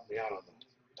there who helped me out on the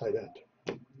tight end.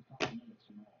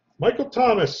 Michael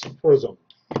Thomas Prism.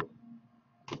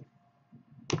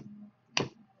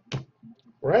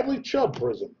 Bradley Chubb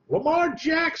Prism. Lamar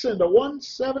Jackson to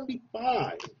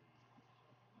 175.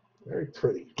 Very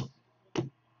pretty.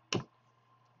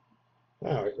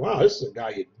 All right. Wow, this is a guy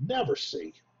you'd never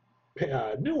see.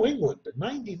 New England to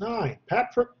 99.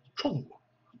 Patrick Chung.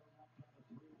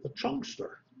 The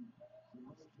Chungster.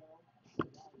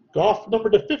 Golf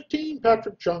number to 15.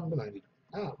 Patrick Chung to 90.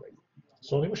 All right.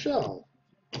 Sony Michel.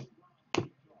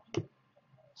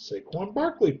 Saquon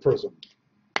Barkley Prism.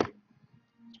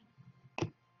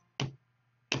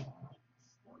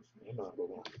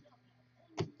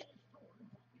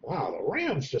 Wow, the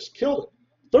Rams just killed it.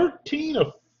 13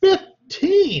 of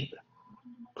 15.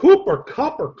 Cooper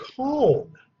Kupp or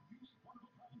Cone.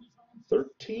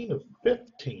 13 of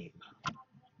 15.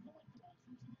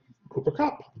 Cooper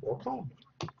Kupp or Cone.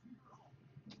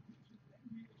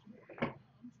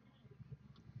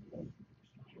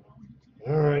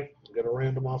 All right, I'm going to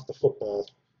random off the football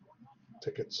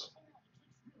tickets.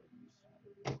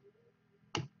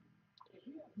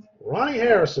 Ronnie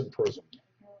Harrison Prism.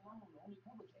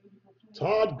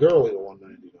 Todd Gurley to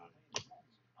 199.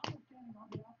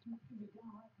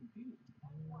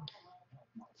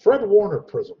 Fred Warner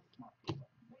Prism.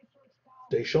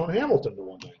 Deshaun Hamilton to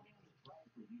 190.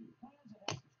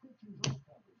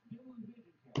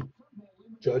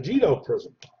 Judge Ito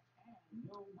Prism.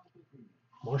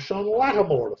 Marshawn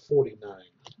Lattimore to 49.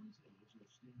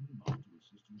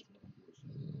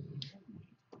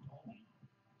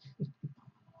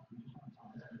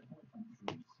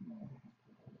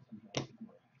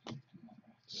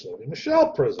 Sony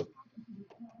Michel Prism.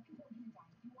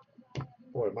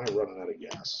 Boy, am I running out of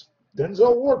gas.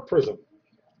 Denzel Ward Prism.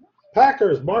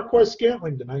 Packers, Marquez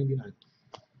Scantling to 99.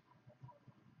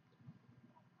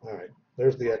 All right,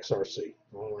 there's the XRC.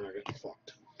 Oh, we're not getting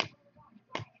fucked.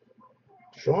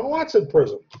 Sean Watson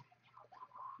Prism.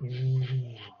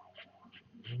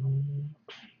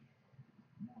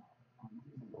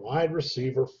 Wide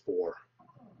receiver 4.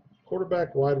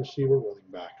 Quarterback, wide receiver, running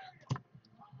back.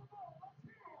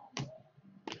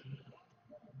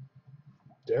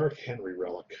 Derrick Henry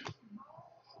relic.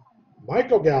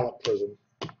 Michael Gallup Prism.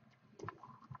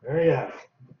 There you have it.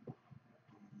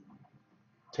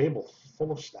 Table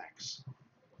full of stacks.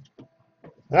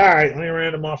 All right, let me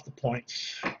random off the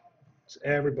points.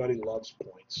 Everybody loves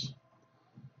points.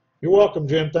 You're welcome,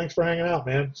 Jim. Thanks for hanging out,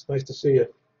 man. It's nice to see you.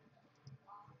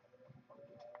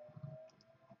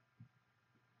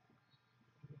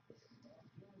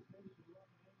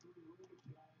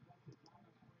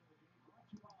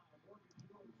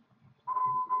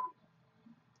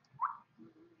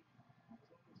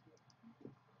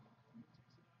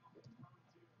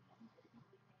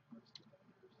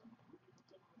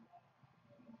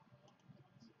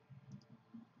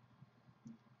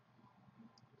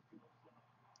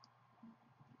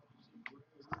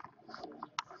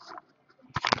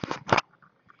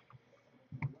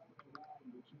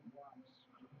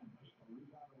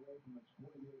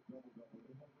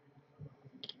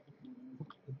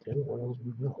 Okay, what else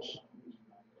we else?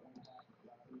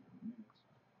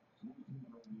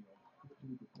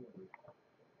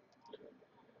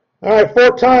 All right,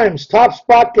 4 times. Top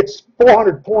spot gets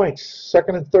 400 points.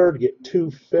 Second and third get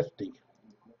 250.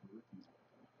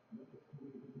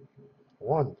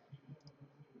 1,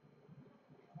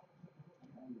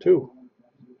 2,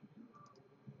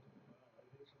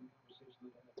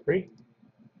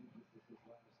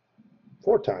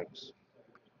 times.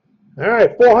 All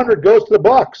right, 400 goes to the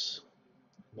Bucks.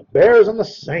 The Bears and the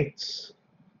Saints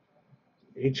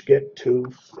each get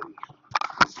 2 free.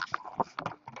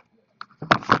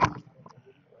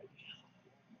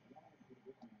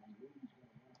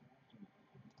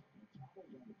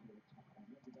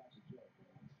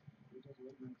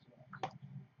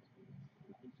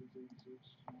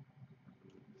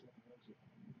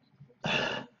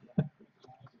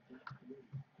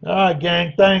 All right,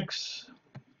 gang, thanks.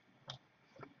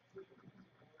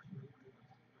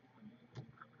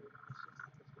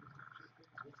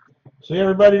 See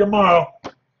everybody tomorrow.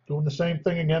 Doing the same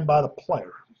thing again by the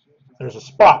player. There's a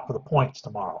spot for the points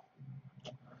tomorrow.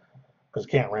 Because you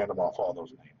can't random off all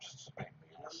those names. It's a pain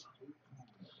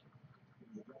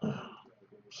in the ass.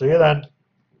 See you then.